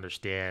don't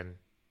understand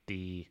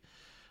the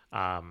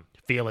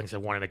feelings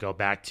of wanting to go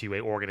back to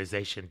an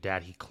organization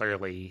that he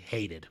clearly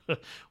hated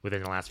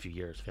within the last few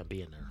years of him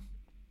being there.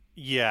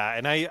 Yeah,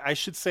 and I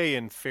should say,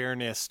 in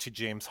fairness to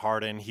James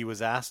Harden, he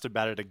was asked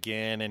about it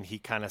again, and he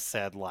kind of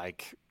said,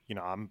 like,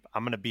 I'm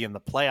going to be in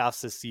the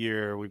playoffs this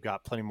year. We've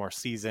got plenty more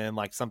season,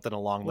 like something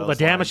along those lines.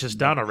 The damage lines. is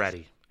done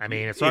already. I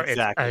mean,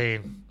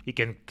 exactly. He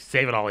can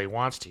save it all he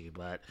wants to,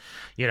 but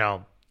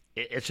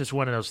it's just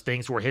one of those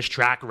things where his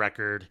track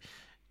record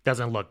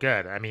doesn't look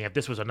good. I mean, if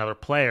this was another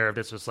player, if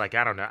this was like,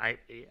 I don't know, I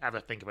have to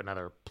think of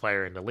another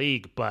player in the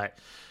league, but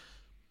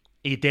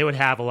they would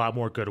have a lot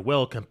more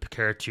goodwill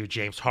compared to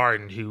James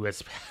Harden, who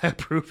has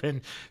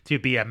proven to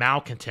be a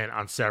malcontent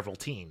on several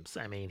teams.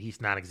 I mean,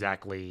 he's not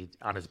exactly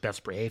on his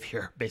best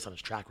behavior based on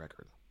his track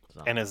record.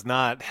 So. And has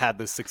not had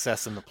the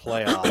success in the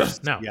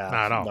playoffs. No, not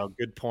at all. No,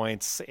 good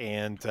points.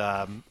 And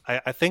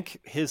I think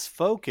his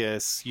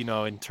focus,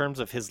 in terms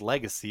of his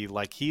legacy,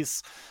 like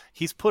he's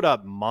put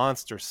up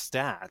monster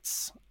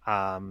stats.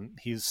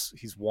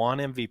 He's won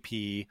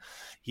MVP.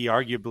 He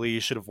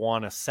arguably should have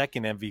won a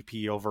second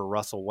MVP over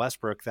Russell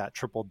Westbrook, that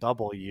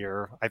triple-double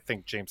year. I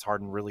think James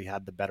Harden really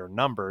had the better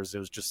numbers. It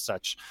was just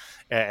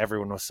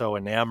everyone was so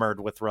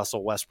enamored with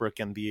Russell Westbrook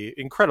and the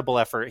incredible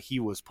effort he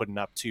was putting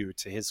up to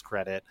his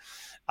credit.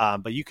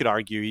 But you could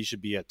argue he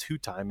should be a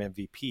two-time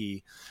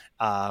MVP.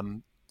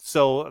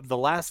 So the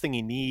last thing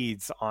he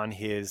needs on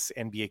his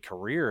NBA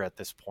career at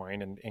this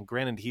point, and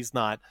granted, he's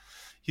not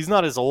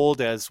as old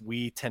as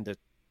we tend to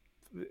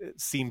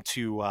seem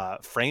to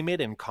frame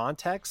it in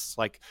context.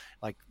 Like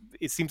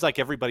it seems like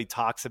everybody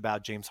talks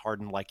about James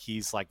Harden like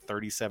he's like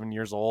 37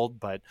 years old,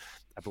 but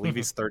I believe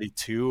he's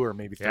 32 or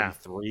maybe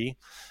 33.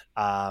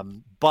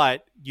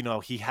 But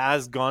he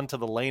has gone to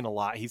the lane a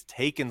lot. He's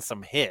taken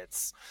some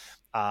hits,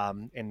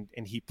 and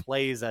he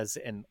plays as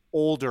an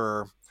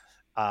older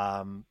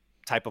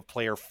type of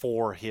player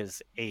for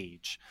his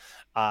age.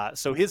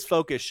 So his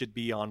focus should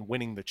be on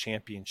winning the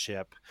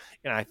championship.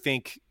 And I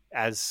think,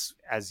 as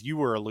you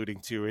were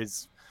alluding to,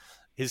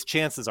 his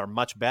chances are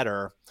much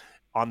better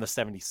on the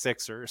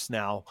 76ers.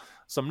 Now,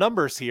 some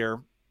numbers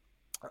here.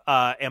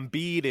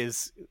 Embiid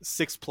is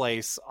 6th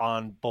place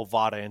on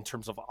Bovada in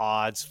terms of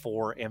odds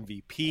for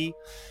MVP.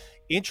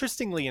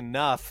 Interestingly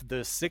enough,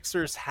 the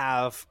Sixers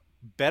have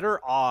better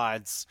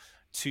odds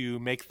to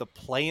make the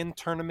play-in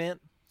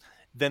tournament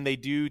than they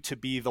do to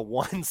be the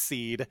 1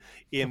 seed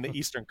in the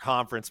Eastern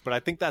Conference. But I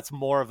think that's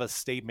more of a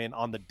statement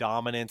on the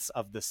dominance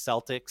of the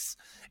Celtics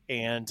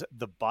and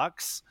the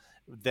Bucks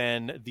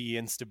than the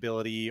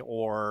instability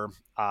or,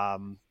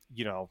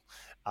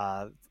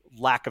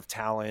 lack of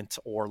talent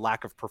or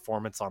lack of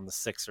performance on the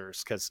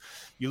Sixers. Because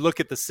you look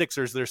at the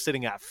Sixers, they're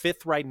sitting at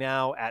 5th right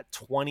now at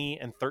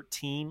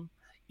 20-13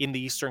 in the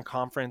Eastern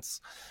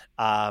Conference.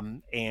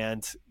 And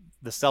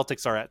the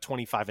Celtics are at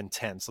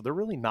 25-10. So they're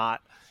really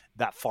not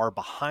that far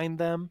behind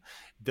them.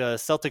 The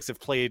Celtics have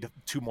played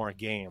 2 more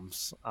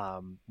games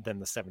than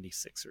the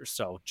 76ers.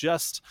 So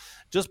just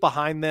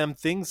behind them.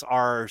 Things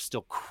are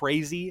still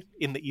crazy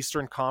in the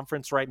Eastern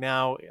Conference right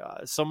now.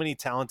 So many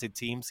talented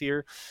teams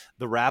here.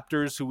 The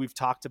Raptors, who we've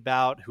talked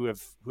about, who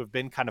have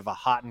been kind of a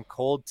hot and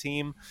cold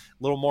team,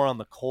 a little more on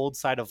the cold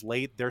side of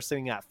late. They're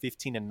sitting at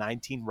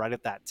 15-19, right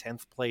at that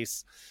 10th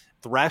place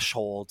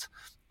threshold.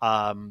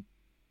 And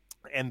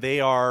they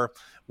are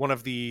one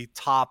of the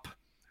top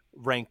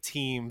ranked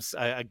teams,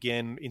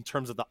 again, in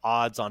terms of the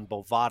odds on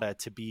Bovada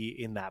to be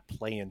in that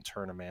play-in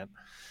tournament.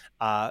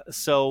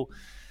 So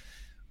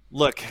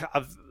look,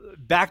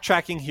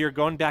 backtracking here,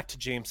 going back to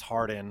James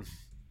Harden,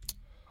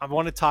 I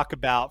want to talk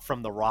about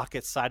from the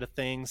Rockets side of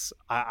things.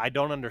 I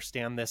don't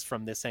understand this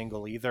from this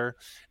angle either.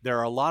 There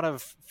are a lot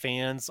of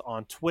fans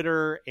on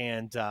Twitter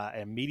and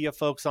media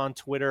folks on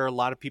Twitter, a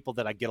lot of people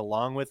that I get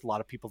along with, a lot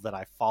of people that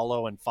I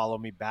follow and follow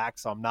me back.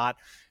 So I'm not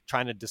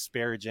trying to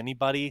disparage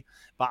anybody,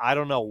 but I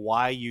don't know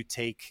why you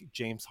take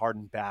James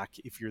Harden back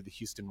if you're the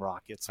Houston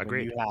Rockets.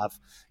 Agreed. When you have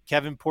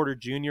Kevin Porter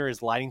Jr.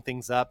 is lighting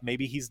things up.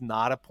 Maybe he's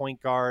not a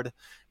point guard.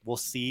 We'll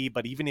see.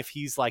 But even if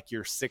he's like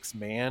your 6th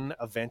man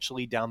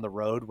eventually down the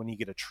road when you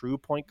get a true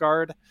point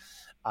guard,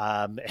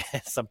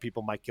 some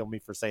people might kill me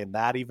for saying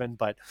that even,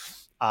 but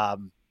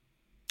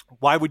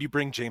why would you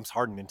bring James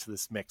Harden into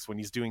this mix when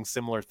he's doing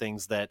similar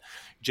things that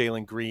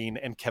Jalen Green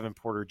and Kevin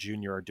Porter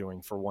Jr. are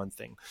doing, for one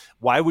thing?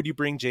 Why would you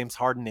bring James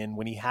Harden in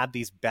when he had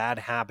these bad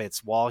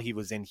habits while he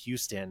was in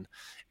Houston,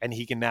 and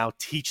he can now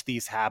teach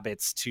these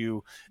habits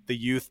to the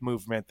youth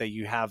movement that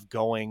you have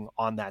going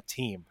on that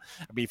team?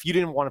 I mean, if you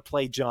didn't want to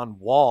play John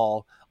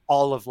Wall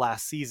all of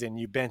last season,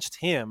 you benched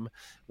him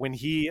when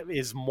he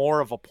is more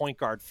of a point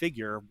guard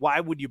figure.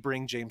 Why would you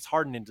bring James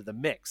Harden into the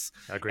mix?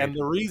 Agreed. And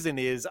the reason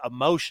is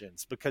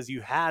emotions, because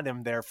you had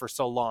him there for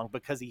so long,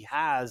 because he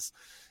has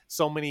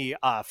so many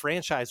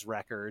franchise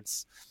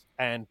records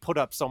and put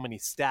up so many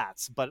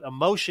stats. But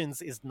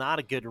emotions is not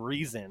a good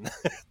reason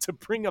to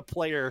bring a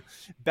player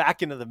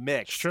back into the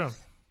mix. It's true.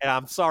 And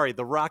I'm sorry,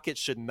 the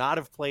Rockets should not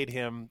have played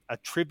him a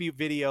tribute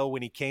video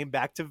when he came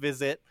back to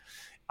visit.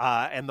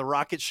 And the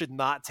Rockets should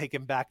not take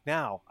him back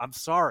now. I'm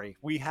sorry.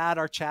 We had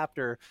our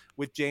chapter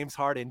with James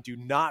Harden. Do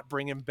not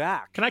bring him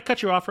back. Can I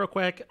cut you off real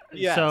quick?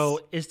 Yes.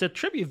 So is the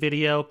tribute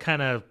video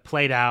kind of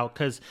played out?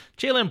 Because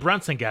Jalen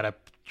Brunson got a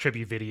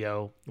tribute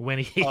video when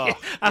he I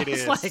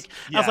was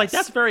like,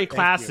 that's very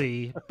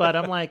classy. But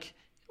I'm like,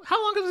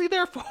 how long was he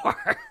there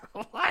for?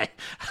 Why?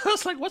 I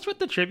was like, what's with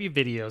the tribute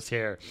videos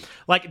here?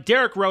 Like,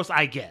 Derrick Rose,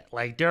 I get.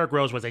 Like, Derrick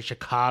Rose was a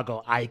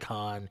Chicago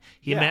icon.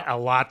 He meant a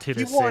lot to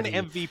the city. He won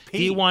MVP.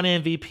 He won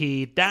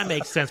MVP. That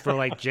makes sense for,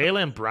 like,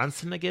 Jalen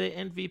Brunson to get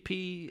an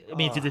MVP. I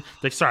mean,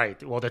 they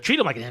treat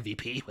him like an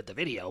MVP with the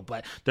video,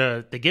 but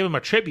to give him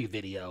a tribute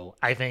video,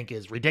 I think,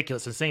 is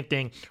ridiculous. The same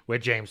thing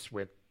with James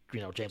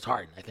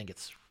Harden. I think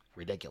it's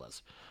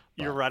ridiculous.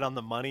 You're right on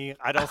the money.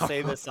 I don't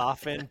say this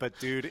often, but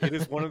dude, it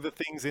is one of the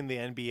things in the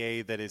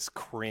NBA that is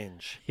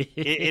cringe.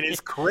 It is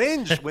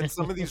cringe when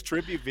some of these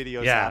tribute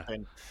videos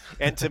happen.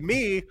 And to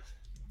me,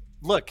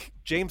 look,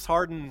 James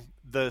Harden,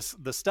 the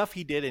stuff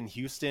he did in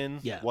Houston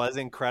was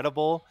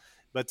incredible.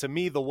 But to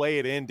me, the way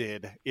it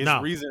ended is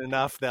reason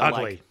enough that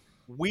ugly. Like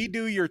we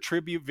do your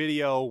tribute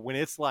video when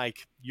it's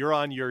like you're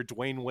on your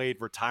Dwayne Wade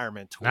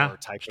retirement tour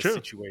type of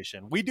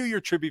situation. We do your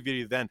tribute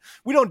video then.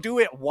 We don't do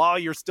it while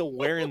you're still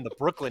wearing the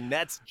Brooklyn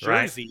Nets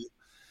jersey,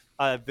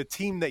 the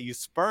team that you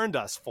spurned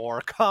us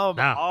for. Come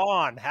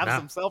on, have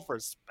some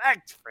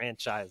self-respect,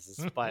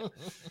 franchises. But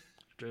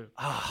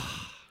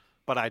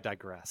but I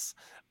digress.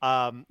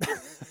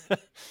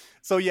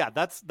 So yeah,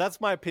 that's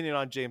my opinion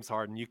on James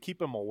Harden. You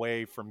keep him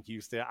away from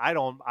Houston.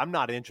 I'm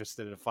not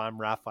interested if I'm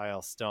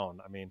Raphael Stone.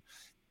 I mean,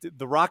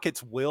 the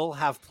Rockets will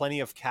have plenty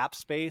of cap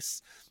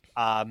space.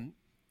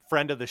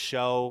 Friend of the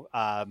show,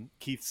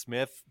 Keith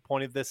Smith,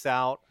 pointed this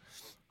out.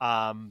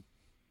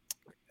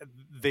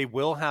 They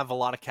will have a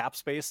lot of cap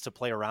space to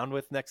play around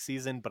with next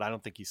season, but I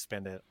don't think you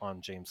spend it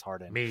on James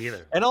Harden. Me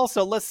either. And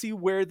also, let's see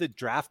where the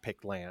draft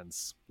pick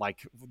lands.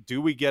 Like,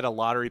 do we get a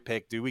lottery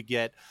pick? Do we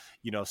get,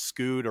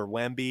 Scoot or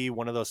Wemby,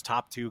 one of those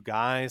top two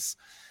guys?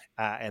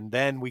 And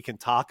then we can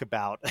talk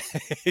about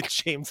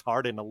James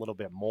Harden a little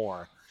bit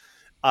more.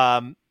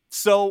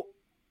 So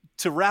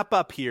to wrap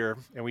up here,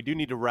 and we do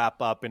need to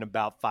wrap up in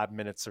about 5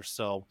 minutes or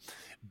so,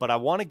 but I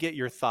want to get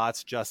your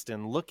thoughts,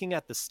 Justin, looking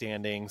at the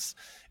standings.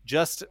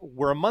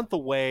 We're a month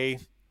away,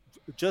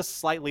 just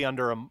slightly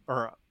over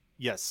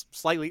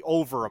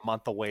a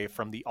month away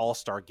from the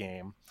All-Star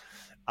game.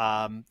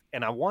 And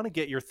I want to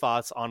get your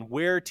thoughts on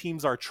where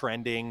teams are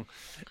trending,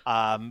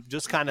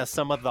 just kind of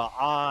some of the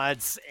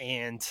odds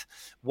and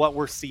what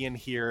we're seeing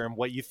here and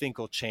what you think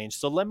will change.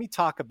 So let me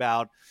talk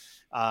about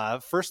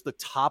first, the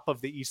top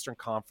of the Eastern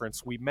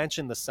Conference. We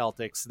mentioned the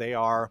Celtics. They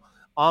are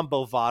on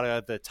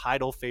Bovada, the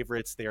title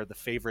favorites. They are the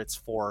favorites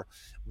for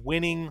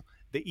winning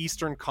the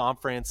Eastern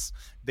Conference.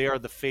 They are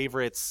the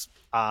favorites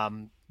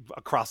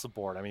across the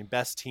board. I mean,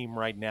 best team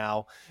right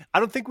now. I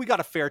don't think we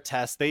got a fair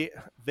test.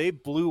 They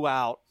blew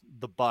out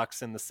the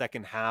Bucks in the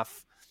second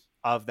half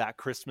of that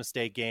Christmas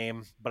Day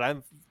game.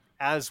 But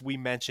as we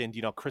mentioned,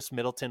 Chris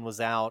Middleton was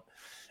out.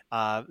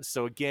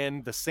 So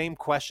again, the same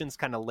questions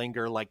kind of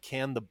linger, like,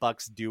 can the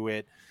Bucks do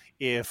it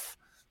if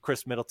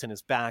Chris Middleton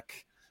is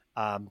back?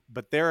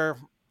 But they're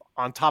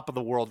on top of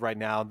the world right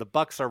now. The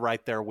Bucks are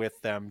right there with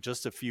them,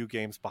 just a few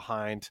games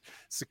behind,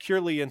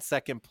 securely in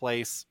second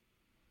place.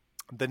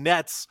 The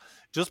Nets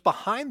just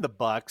behind the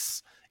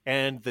Bucks,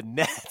 and the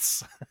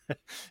Nets,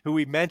 who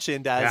we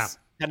mentioned as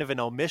kind of an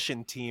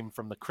omission team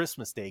from the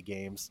Christmas Day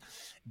games,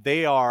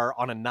 they are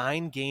on a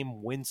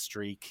 9-game win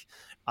streak.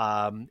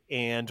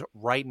 And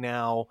right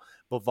now,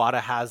 Bovada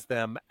has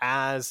them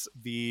as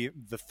the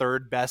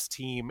third best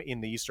team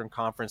in the Eastern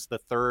Conference, the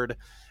third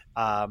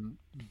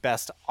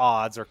best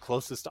odds or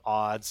closest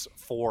odds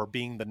for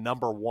being the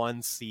number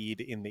 1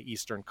 seed in the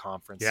Eastern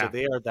Conference. So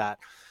they are that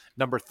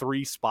number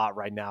 3 spot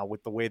right now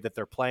with the way that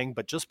they're playing.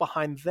 But just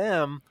behind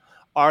them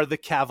are the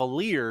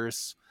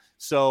Cavaliers.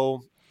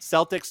 So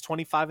Celtics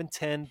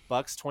 25-10,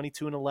 Bucks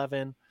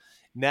 22-11.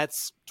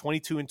 Nets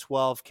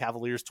 22-12,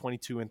 Cavaliers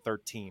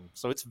 22-13.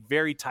 So it's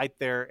very tight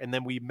there. And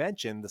then we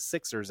mentioned the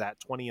Sixers at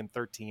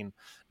 20-13,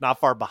 not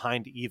far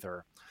behind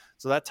either.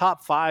 So that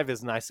top 5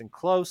 is nice and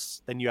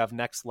close. Then you have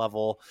next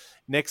level: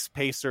 Knicks,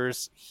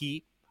 Pacers,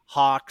 Heat,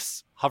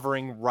 Hawks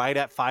hovering right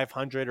at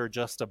 500 or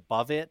just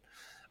above it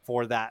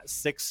for that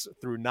 6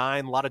 through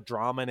 9. A lot of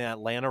drama in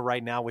Atlanta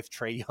right now with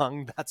Trae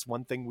Young. That's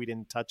one thing we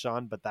didn't touch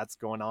on, but that's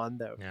going on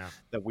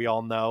that we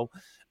all know.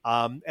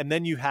 And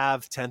then you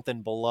have 10th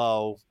and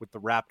below with the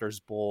Raptors,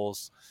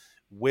 Bulls,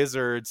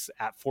 Wizards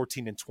at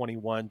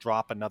 14-21,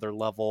 drop another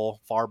level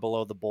far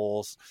below the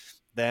Bulls.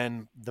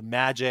 Then the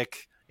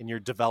Magic in your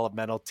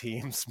developmental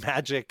teams,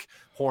 Magic,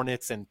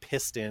 Hornets, and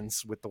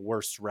Pistons with the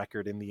worst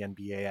record in the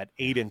NBA at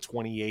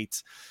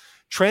 8-28.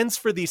 Trends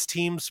for these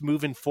teams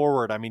moving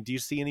forward. I mean, do you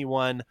see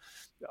anyone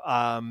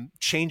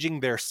changing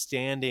their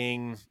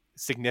standing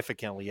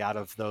significantly out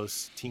of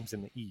those teams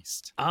in the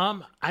East?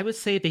 I would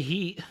say the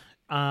Heat.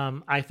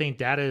 I think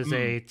that is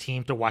a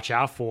team to watch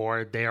out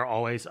for. They are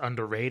always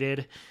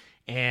underrated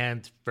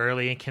and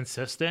fairly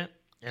inconsistent.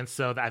 And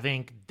so I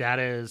think that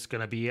is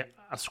going to be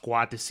a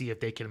squad to see if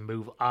they can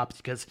move up,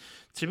 because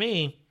to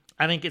me,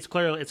 I think it's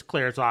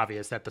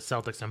obvious that the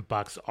Celtics and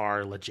Bucks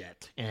are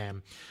legit,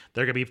 and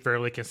they're going to be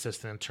fairly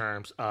consistent in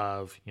terms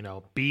of,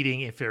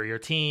 beating inferior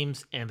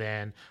teams and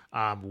then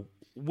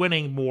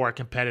winning more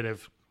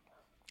competitive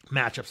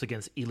matchups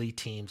against elite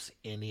teams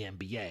in the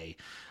NBA.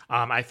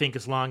 I think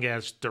as long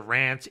as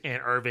Durant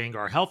and Irving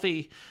are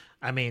healthy,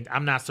 I mean,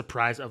 I'm not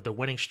surprised of the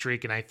winning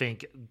streak. And I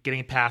think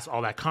getting past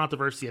all that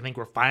controversy, I think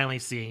we're finally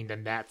seeing the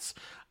Nets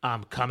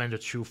come into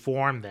true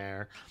form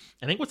there.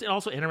 I think what's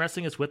also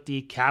interesting is with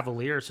the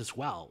Cavaliers as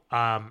well.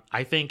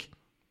 I think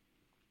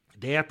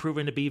they have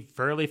proven to be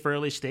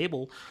fairly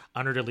stable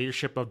under the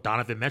leadership of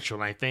Donovan Mitchell.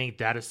 And I think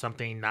that is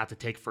something not to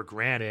take for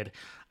granted.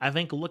 I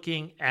think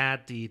looking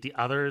at the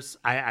others,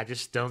 I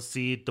just don't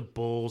see the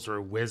Bulls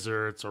or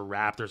Wizards or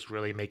Raptors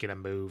really making a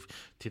move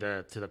to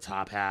the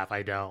top half.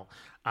 I don't.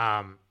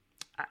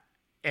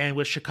 And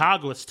with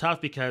Chicago, it's tough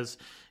because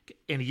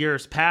in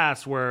years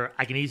past where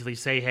I can easily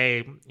say,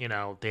 hey,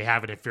 they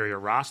have an inferior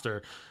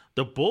roster,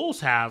 the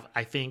Bulls have,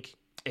 I think,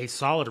 a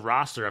solid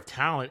roster of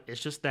talent.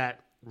 It's just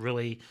that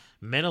really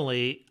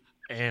mentally,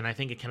 and I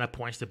think it kind of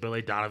points to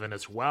Billy Donovan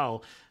as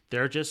well,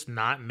 they're just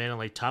not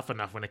mentally tough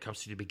enough when it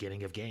comes to the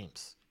beginning of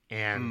games.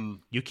 And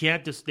you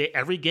can't just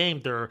every game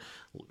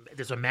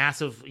there's a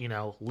massive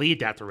lead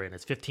that they're in.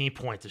 It's 15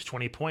 points, it's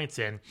 20 points,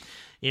 and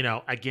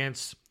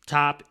against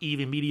top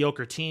even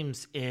mediocre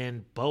teams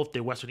in both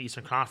the Western and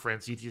Eastern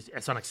Conference,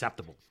 it's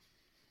unacceptable.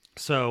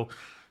 So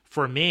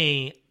for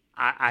me,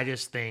 I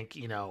just think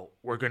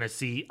we're going to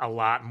see a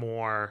lot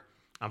more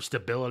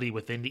stability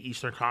within the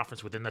Eastern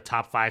Conference, within the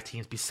top 5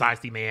 teams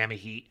besides the Miami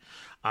Heat.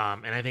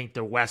 And I think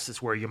the West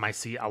is where you might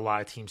see a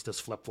lot of teams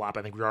just flip-flop.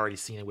 I think we've already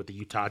seen it with the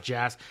Utah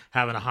Jazz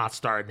having a hot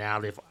start now.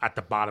 They're at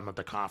the bottom of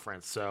the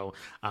conference. So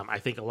I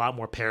think a lot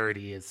more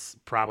parity is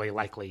probably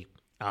likely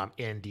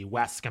in the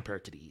West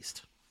compared to the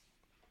East.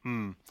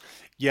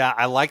 Yeah,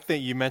 I like that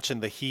you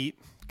mentioned the Heat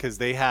because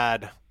they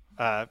had,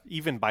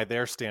 even by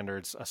their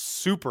standards, a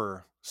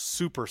super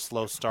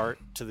slow start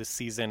to the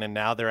season, and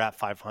now they're at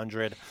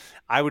 500.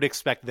 I would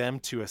expect them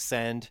to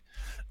ascend.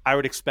 I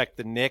would expect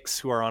the Knicks,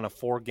 who are on a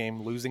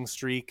 4-game losing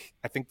streak,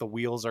 I think the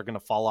wheels are going to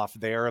fall off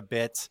there a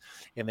bit,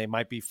 and they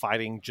might be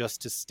fighting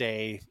just to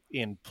stay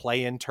in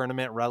play-in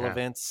tournament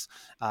relevance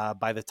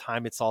by the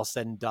time it's all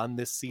said and done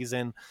this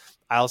season.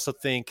 I also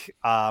think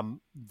the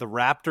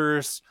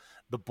Raptors,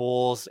 the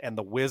Bulls, and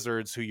the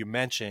Wizards, who you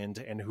mentioned,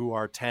 and who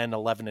are 10,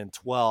 11, and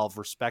 12,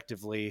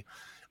 respectively,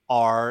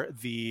 are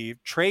the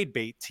trade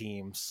bait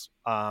teams.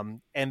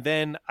 And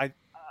then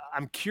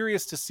I'm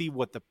curious to see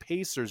what the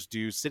Pacers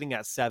do sitting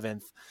at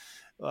 7th,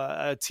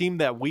 a team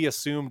that we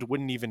assumed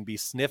wouldn't even be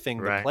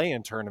sniffing the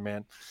play-in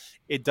tournament.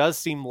 It does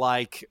seem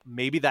like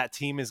maybe that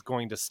team is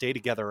going to stay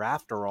together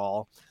after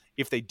all.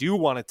 If they do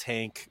want to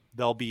tank,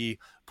 they'll be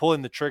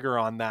pulling the trigger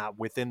on that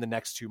within the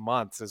next 2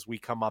 months as we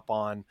come up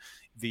on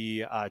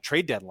the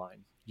trade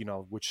deadline,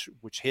 which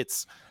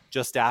hits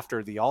just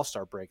after the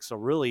All-Star break. So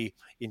really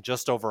in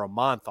just over a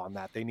month on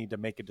that, they need to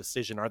make a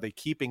decision. Are they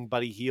keeping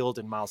Buddy Hield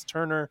and Miles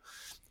Turner,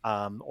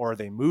 or are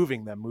they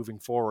moving them moving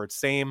forward?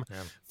 Same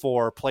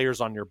for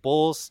players on your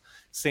Bulls.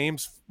 Same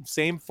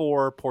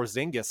for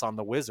Porzingis on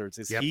the Wizards.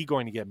 Is he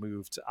going to get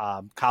moved?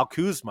 Kyle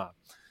Kuzma,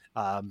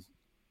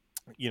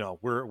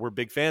 we're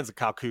big fans of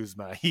Kyle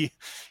Kuzma. He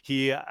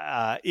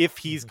if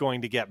he's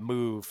going to get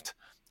moved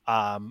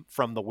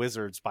from the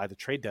Wizards by the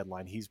trade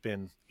deadline, he's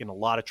been in a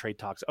lot of trade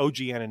talks. OG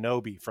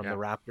Anunoby from the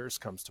Raptors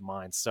comes to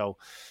mind. So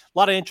a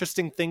lot of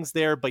interesting things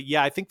there. But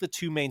yeah, I think the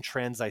 2 main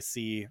trends I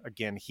see,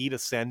 again, Heat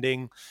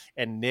ascending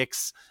and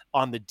Knicks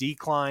on the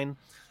decline.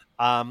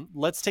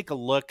 Let's take a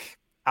look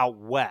out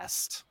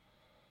west.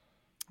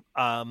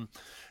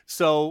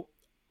 So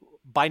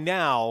by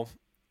now,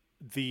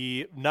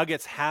 the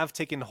Nuggets have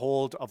taken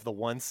hold of the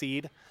 1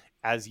 seed,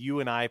 as you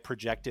and I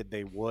projected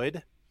they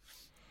would.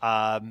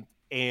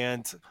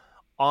 And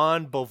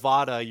on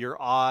Bovada,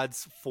 your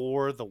odds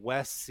for the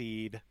West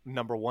seed,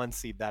 number 1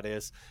 seed, that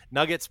is,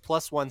 Nuggets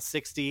plus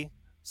 160.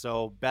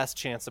 So best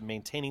chance of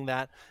maintaining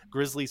that.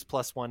 Grizzlies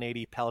plus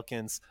 180,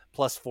 Pelicans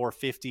plus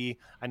 450.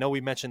 I know we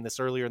mentioned this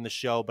earlier in the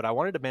show, but I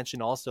wanted to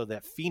mention also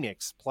that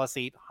Phoenix plus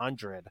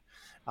 800.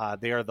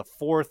 They are the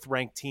 4th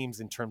ranked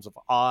teams in terms of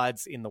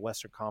odds in the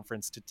Western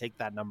Conference to take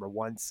that number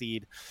 1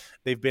 seed.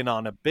 They've been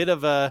on a bit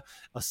of a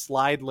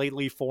slide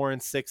lately,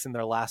 4-6 in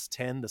their last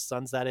 10, the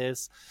Suns that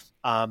is.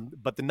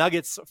 But the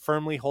Nuggets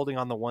firmly holding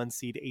on the 1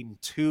 seed,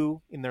 8-2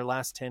 in their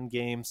last 10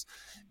 games.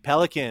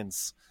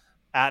 Pelicans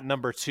at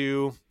number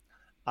 2.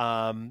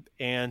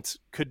 And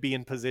could be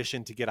in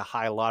position to get a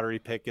high lottery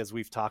pick, as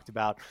we've talked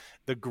about.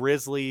 The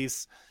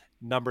Grizzlies,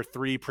 number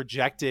 3,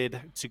 projected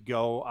to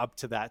go up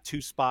to that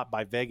 2 spot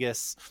by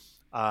Vegas.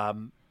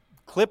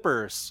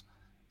 Clippers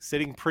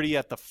sitting pretty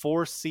at the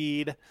 4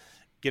 seed,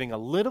 getting a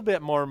little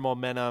bit more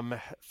momentum.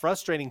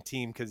 Frustrating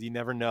team because you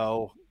never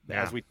know,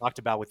 as we talked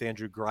about with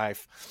Andrew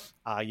Greif,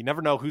 you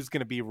never know who's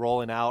going to be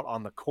rolling out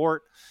on the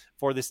court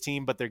for this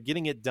team, but they're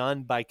getting it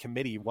done by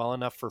committee well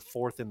enough for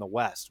 4th in the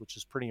West, which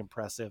is pretty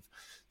impressive.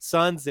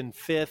 Suns in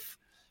 5th,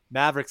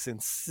 Mavericks in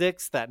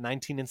 6th at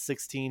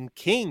 19-16,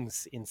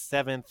 Kings in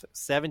 7th,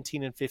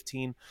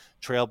 17-15,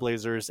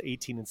 Trailblazers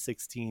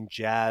 18-16,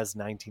 Jazz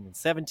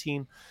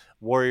 19-17,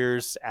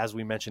 Warriors, as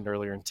we mentioned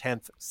earlier, in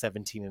 10th,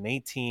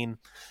 17-18,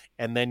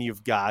 and then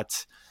you've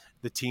got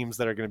the teams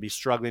that are going to be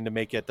struggling to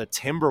make it. The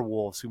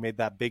Timberwolves, who made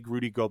that big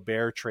Rudy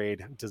Gobert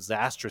trade,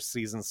 disastrous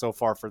season so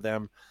far for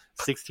them,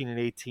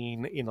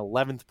 16-18 in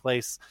 11th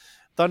place.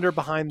 Thunder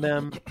behind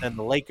them, then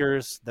the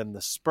Lakers, then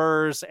the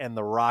Spurs, and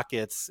the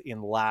Rockets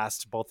in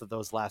last. Both of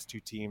those last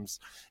two teams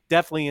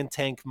definitely in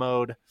tank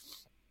mode.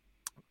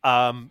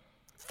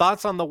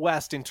 Thoughts on the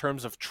West in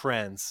terms of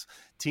trends,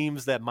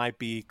 teams that might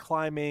be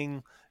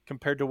climbing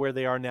compared to where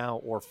they are now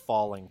or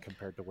falling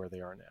compared to where they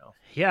are now?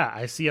 Yeah,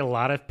 I see a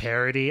lot of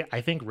parity.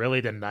 I think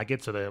really the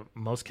Nuggets are the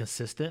most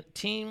consistent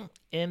team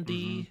in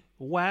the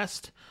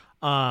West.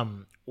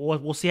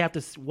 We'll see.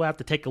 We'll have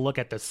to take a look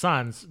at the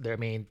Suns. I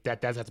mean,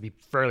 that does have to be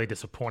fairly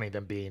disappointing,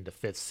 them being the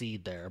 5th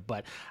seed there.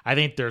 But I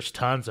think there's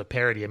tons of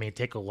parity. I mean,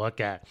 take a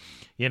look at,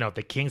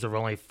 the Kings are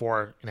only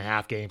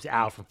 4.5 games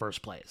out from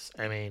first place.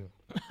 I mean,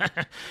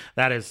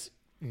 that is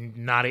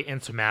not an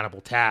insurmountable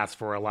task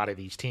for a lot of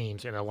these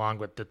teams, and along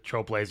with the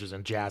Trailblazers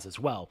and Jazz as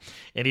well.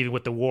 And even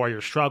with the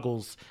Warriors'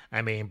 struggles,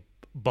 I mean,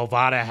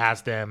 Bovada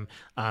has them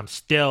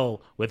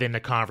still within the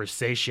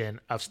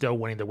conversation of still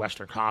winning the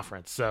Western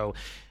Conference. So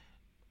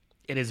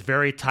it is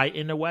very tight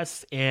in the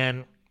West.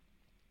 And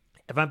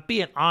if I'm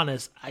being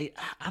honest, I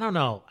don't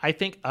know. I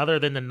think other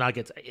than the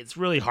Nuggets, it's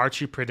really hard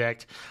to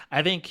predict.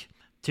 I think,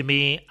 to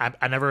me, I'm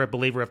never a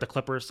believer of the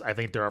Clippers. I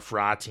think they're a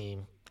fraud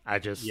team.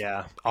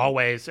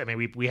 Always. I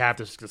mean, we have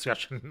this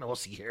discussion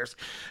most years.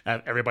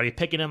 Everybody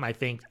picking them. I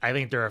think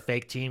they're a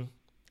fake team.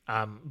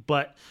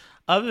 But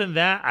other than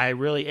that, I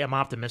really am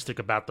optimistic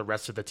about the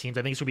rest of the teams.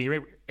 I think it's going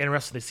to be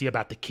interesting to see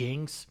about the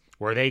Kings,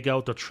 where they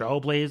go, the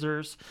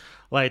Trailblazers.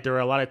 Like, there are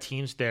a lot of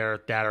teams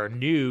there that are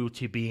new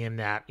to be in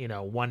that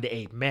 1 to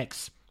 8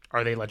 mix.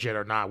 Are they legit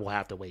or not? We'll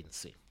have to wait and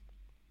see.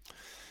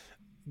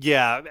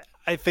 Yeah,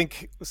 I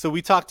think so.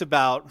 We talked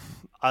about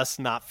us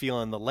not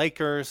feeling the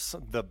Lakers.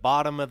 The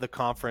bottom of the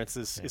conference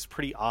is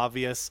pretty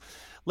obvious.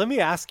 Let me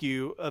ask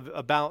you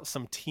about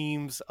some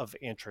teams of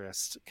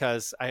interest,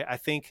 because I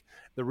think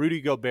the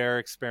Rudy Gobert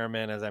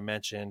experiment, as I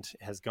mentioned,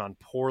 has gone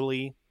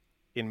poorly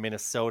in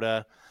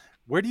Minnesota.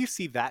 Where do you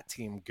see that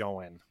team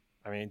going?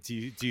 I mean, do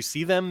you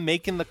see them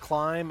making the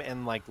climb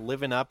and like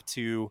living up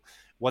to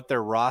what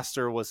their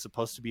roster was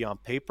supposed to be on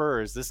paper?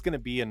 Or is this going to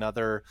be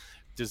another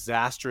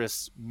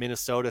disastrous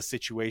Minnesota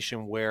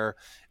situation where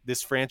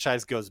this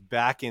franchise goes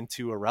back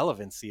into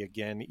irrelevancy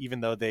again, even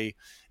though they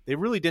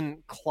really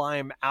didn't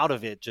climb out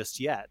of it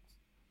just yet?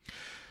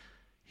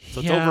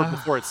 So it's over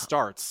before it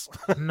starts.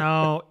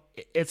 No,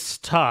 it's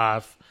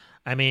tough.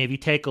 I mean, if you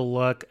take a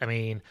look,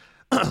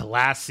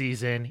 last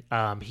season,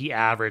 he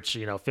averaged,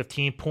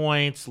 15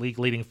 points, league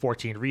leading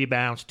 14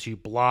 rebounds, 2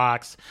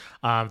 blocks.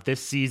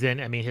 This season,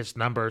 his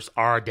numbers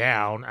are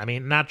down.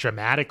 Not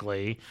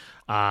dramatically.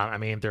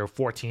 They're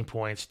 14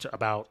 points to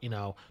about,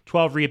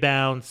 12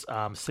 rebounds,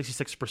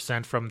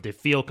 66% from the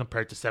field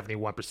compared to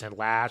 71%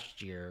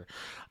 last year.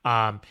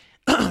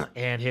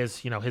 And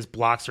his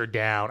blocks are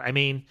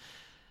down.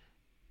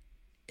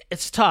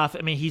 It's tough.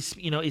 He's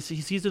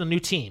in a new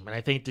team, and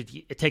I think that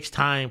it takes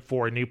time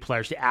for new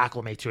players to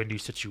acclimate to a new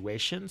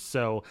situation.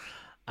 So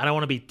I don't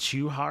want to be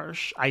too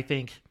harsh. I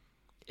think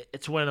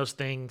it's one of those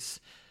things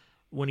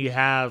when you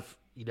have,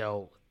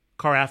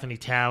 Karl Anthony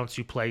Towns,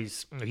 who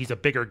plays, he's a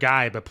bigger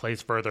guy, but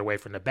plays further away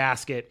from the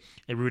basket,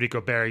 and Rudy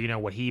Gobert,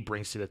 what he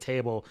brings to the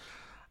table.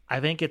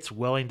 I think it's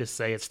willing to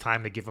say it's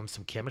time to give him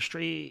some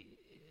chemistry,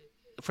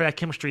 for that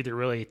chemistry to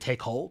really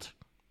take hold.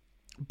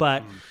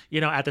 But,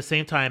 at the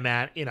same time,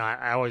 Matt,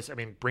 I always,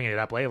 bringing it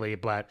up lately,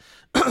 but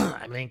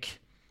I think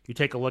you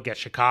take a look at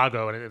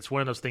Chicago, and it's one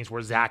of those things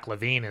where Zach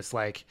LaVine is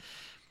like,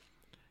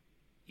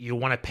 you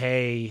want to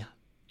pay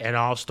an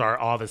all-star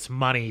all this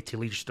money to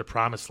lead you to the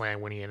promised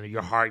land when in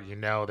your heart,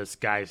 this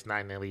guy's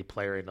not an elite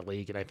player in the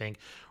league. And I think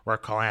where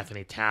Karl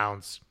Anthony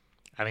Towns,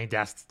 I think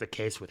that's the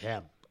case with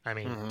him.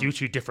 Due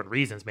to different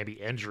reasons, maybe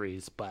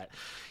injuries, but,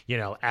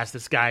 as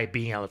this guy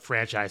being a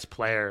franchise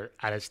player,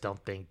 I just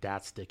don't think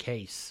that's the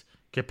case,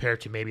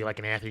 compared to maybe like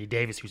an Anthony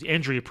Davis who's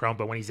injury prone,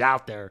 but when he's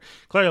out there,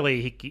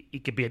 clearly he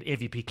could be an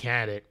MVP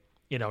candidate,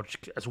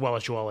 as well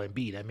as Joel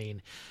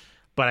Embiid.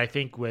 But I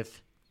think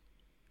with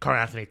Karl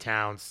Anthony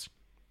Towns,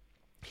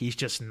 he's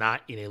just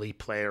not an elite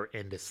player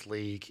in this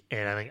league,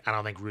 and I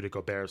don't think Rudy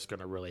Gobert is going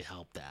to really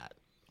help that,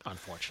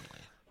 unfortunately.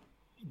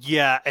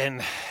 Yeah,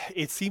 and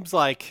it seems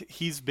like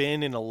he's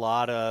been in a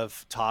lot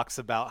of talks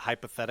about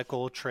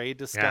hypothetical trade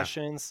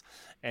discussions,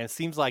 and it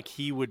seems like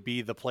he would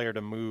be the player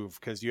to move,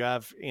 because you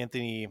have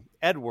Anthony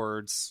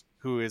Edwards,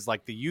 who is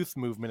like the youth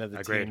movement of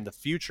the team, the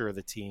future of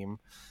the team.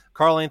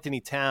 Karl Anthony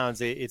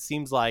Towns, it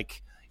seems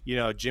like,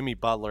 Jimmy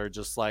Butler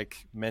just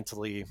like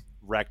mentally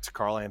wrecked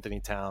Karl Anthony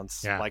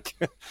Towns. Yeah. Like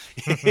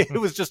it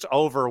was just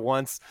over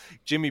once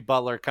Jimmy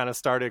Butler kind of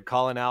started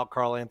calling out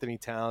Karl Anthony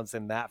Towns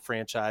and that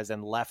franchise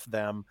and left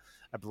them,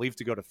 I believe,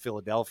 to go to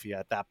Philadelphia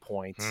at that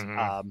point.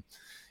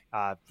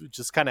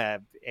 Just kind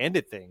of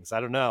ended things. I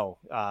don't know.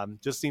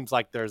 Just seems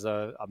like there's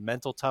a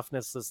mental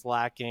toughness that's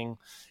lacking.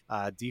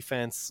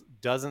 Defense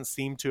doesn't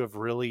seem to have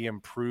really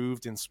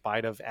improved in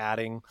spite of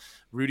adding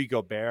Rudy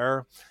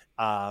Gobert.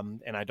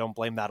 And I don't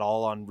blame that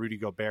all on Rudy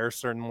Gobert,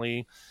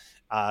 certainly.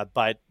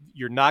 but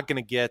you're not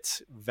going to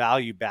get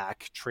value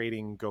back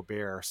trading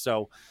Gobert.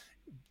 So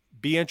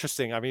be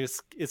interesting. I mean,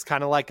 it's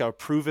kind of like a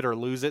prove it or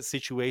lose it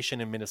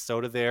situation in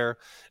Minnesota there.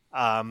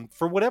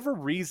 For whatever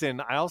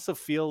reason, I also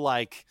feel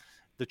like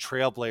the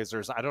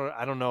Trailblazers,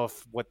 I don't know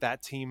if what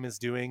that team is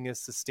doing is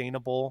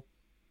sustainable.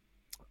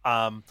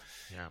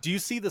 Do you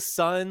see the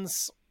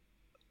Suns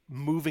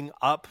moving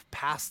up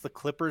past the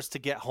Clippers to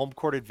get home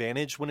court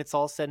advantage when it's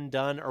all said and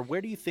done? Or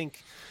where do you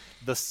think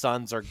the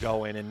Suns are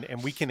going?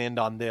 And we can end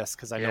on this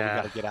because I know we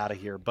got to get out of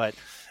here. But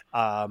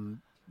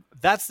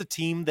that's the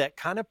team that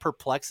kind of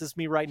perplexes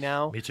me right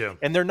now. Me too.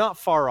 And they're not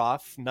far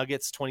off.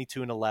 Nuggets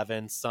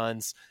 22-11,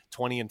 Suns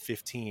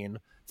 20-15,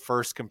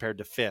 first compared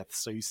to fifth.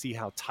 So you see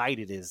how tight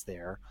it is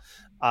there.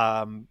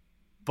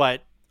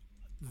 But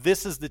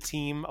this is the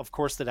team, of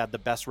course, that had the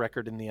best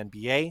record in the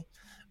NBA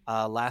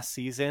last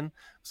season.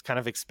 It was kind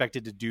of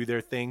expected to do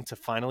their thing to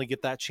finally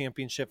get that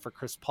championship for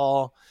Chris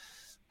Paul.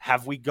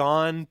 Have we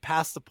gone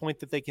past the point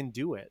that they can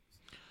do it?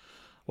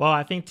 Well,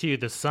 I think to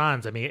the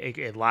Suns, I mean,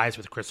 it lies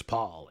with Chris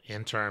Paul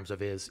in terms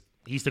of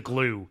he's the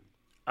glue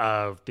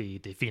of the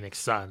Phoenix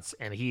Suns,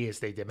 and he is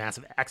the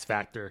massive X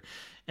factor.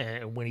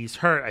 And when he's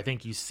hurt, I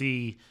think you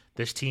see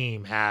this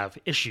team have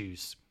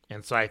issues.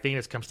 And so I think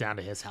this comes down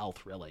to his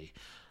health, really.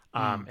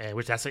 And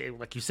which that's,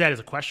 like you said, is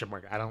a question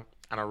mark. I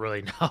don't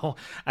really know.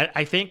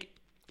 I think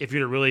if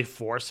you're to really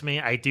force me,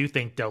 I do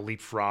think they'll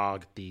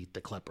leapfrog the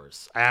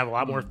Clippers. I have a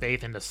lot more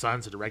faith in the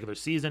Suns in the regular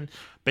season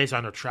based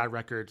on their track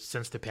record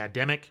since the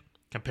pandemic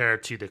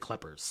compared to the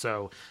Clippers.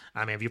 So,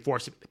 I mean, if you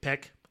force me to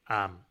pick,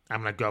 I'm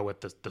going to go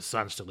with the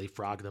Suns to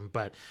leapfrog them.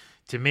 But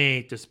to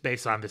me, just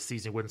based on this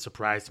season, it wouldn't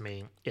surprise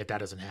me if that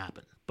doesn't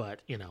happen.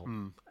 But,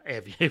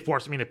 if you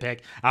force me to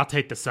pick, I'll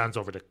take the Suns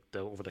over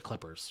the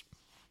Clippers.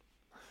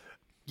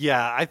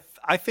 Yeah,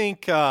 I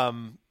think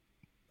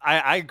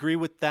I agree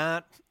with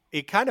that.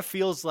 It kind of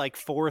feels like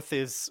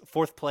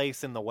fourth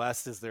place in the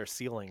West is their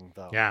ceiling,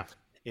 though. Yeah.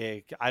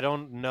 I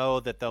don't know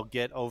that they'll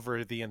get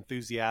over the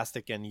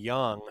enthusiastic and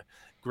young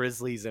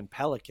Grizzlies and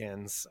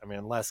Pelicans. I mean,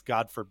 unless,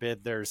 God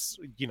forbid, there's,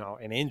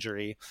 an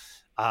injury,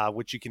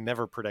 which you can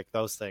never predict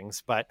those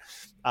things. But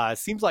it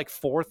seems like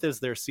fourth is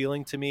their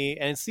ceiling to me.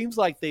 And it seems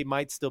like they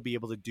might still be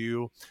able to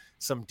do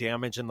some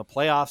damage in the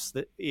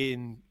playoffs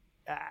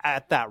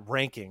at that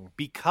ranking,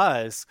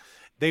 because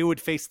they would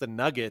face the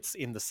Nuggets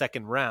in the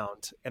second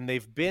round. And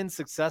they've been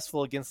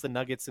successful against the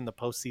Nuggets in the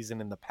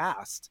postseason in the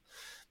past.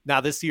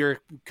 Now, this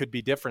year could be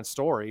a different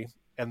story,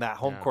 and that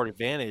home court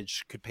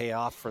advantage could pay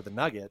off for the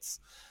Nuggets.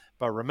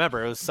 But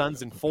remember, it was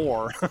Suns in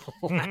 4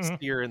 last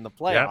year in the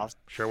playoffs.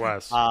 Yep, sure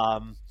was.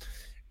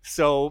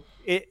 So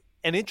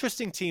an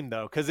interesting team,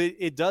 though, because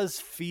it does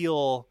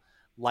feel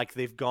like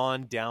they've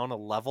gone down a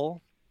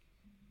level.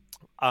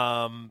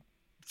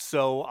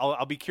 So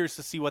I'll be curious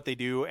to see what they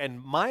do.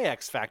 And my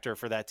X factor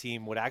for that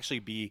team would actually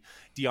be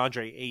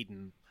DeAndre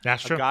Ayton.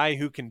 That's true. A guy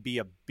who can be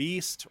a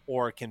beast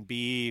or can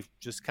be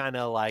just kind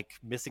of like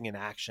missing in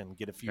action,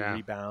 get a few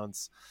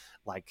rebounds,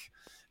 like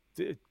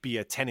be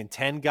a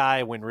 10-10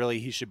 guy when really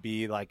he should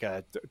be like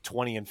a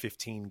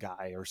 20-15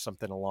 guy or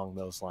something along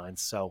those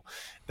lines. So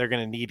they're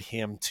going to need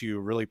him to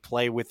really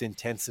play with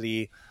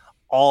intensity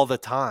all the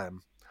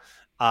time.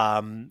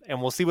 And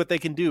we'll see what they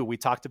can do. We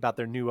talked about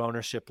their new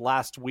ownership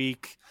last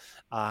week.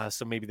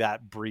 So maybe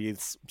that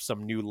breathes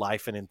some new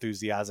life and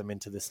enthusiasm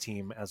into this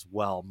team as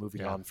well,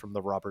 moving on from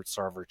the Robert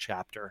Sarver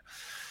chapter.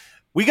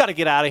 We got to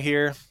get out of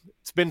here.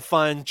 It's been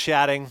fun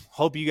chatting.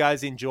 Hope you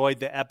guys enjoyed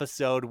the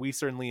episode. We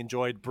certainly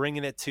enjoyed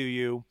bringing it to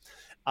you.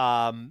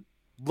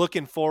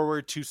 Looking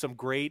forward to some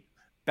great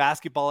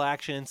basketball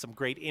action, some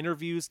great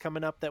interviews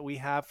coming up that we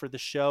have for the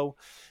show.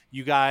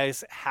 You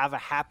guys have a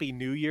happy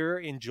new year.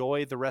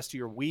 Enjoy the rest of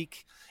your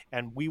week.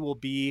 And we will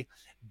be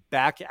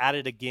back at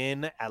it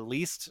again, at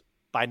least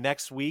by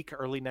next week,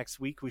 early next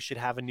week. We should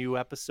have a new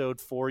episode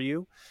for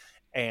you.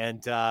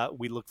 And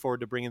we look forward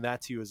to bringing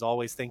that to you. As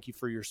always, thank you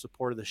for your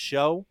support of the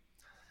show.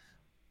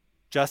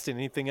 Justin,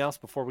 anything else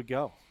before we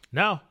go?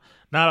 No.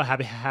 Have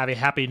a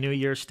happy new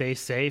year. Stay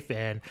safe.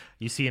 And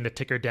you see in the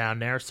ticker down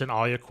there, send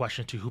all your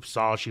questions to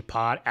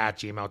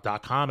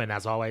hoopsologypod@gmail.com. And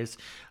as always,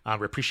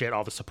 we appreciate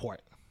all the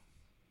support.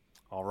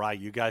 All right.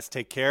 You guys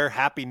take care.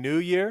 Happy New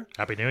Year.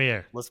 Happy New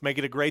Year. Let's make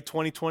it a great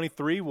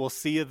 2023. We'll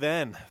see you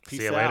then. Peace out.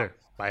 See you later.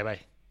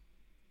 Bye-bye.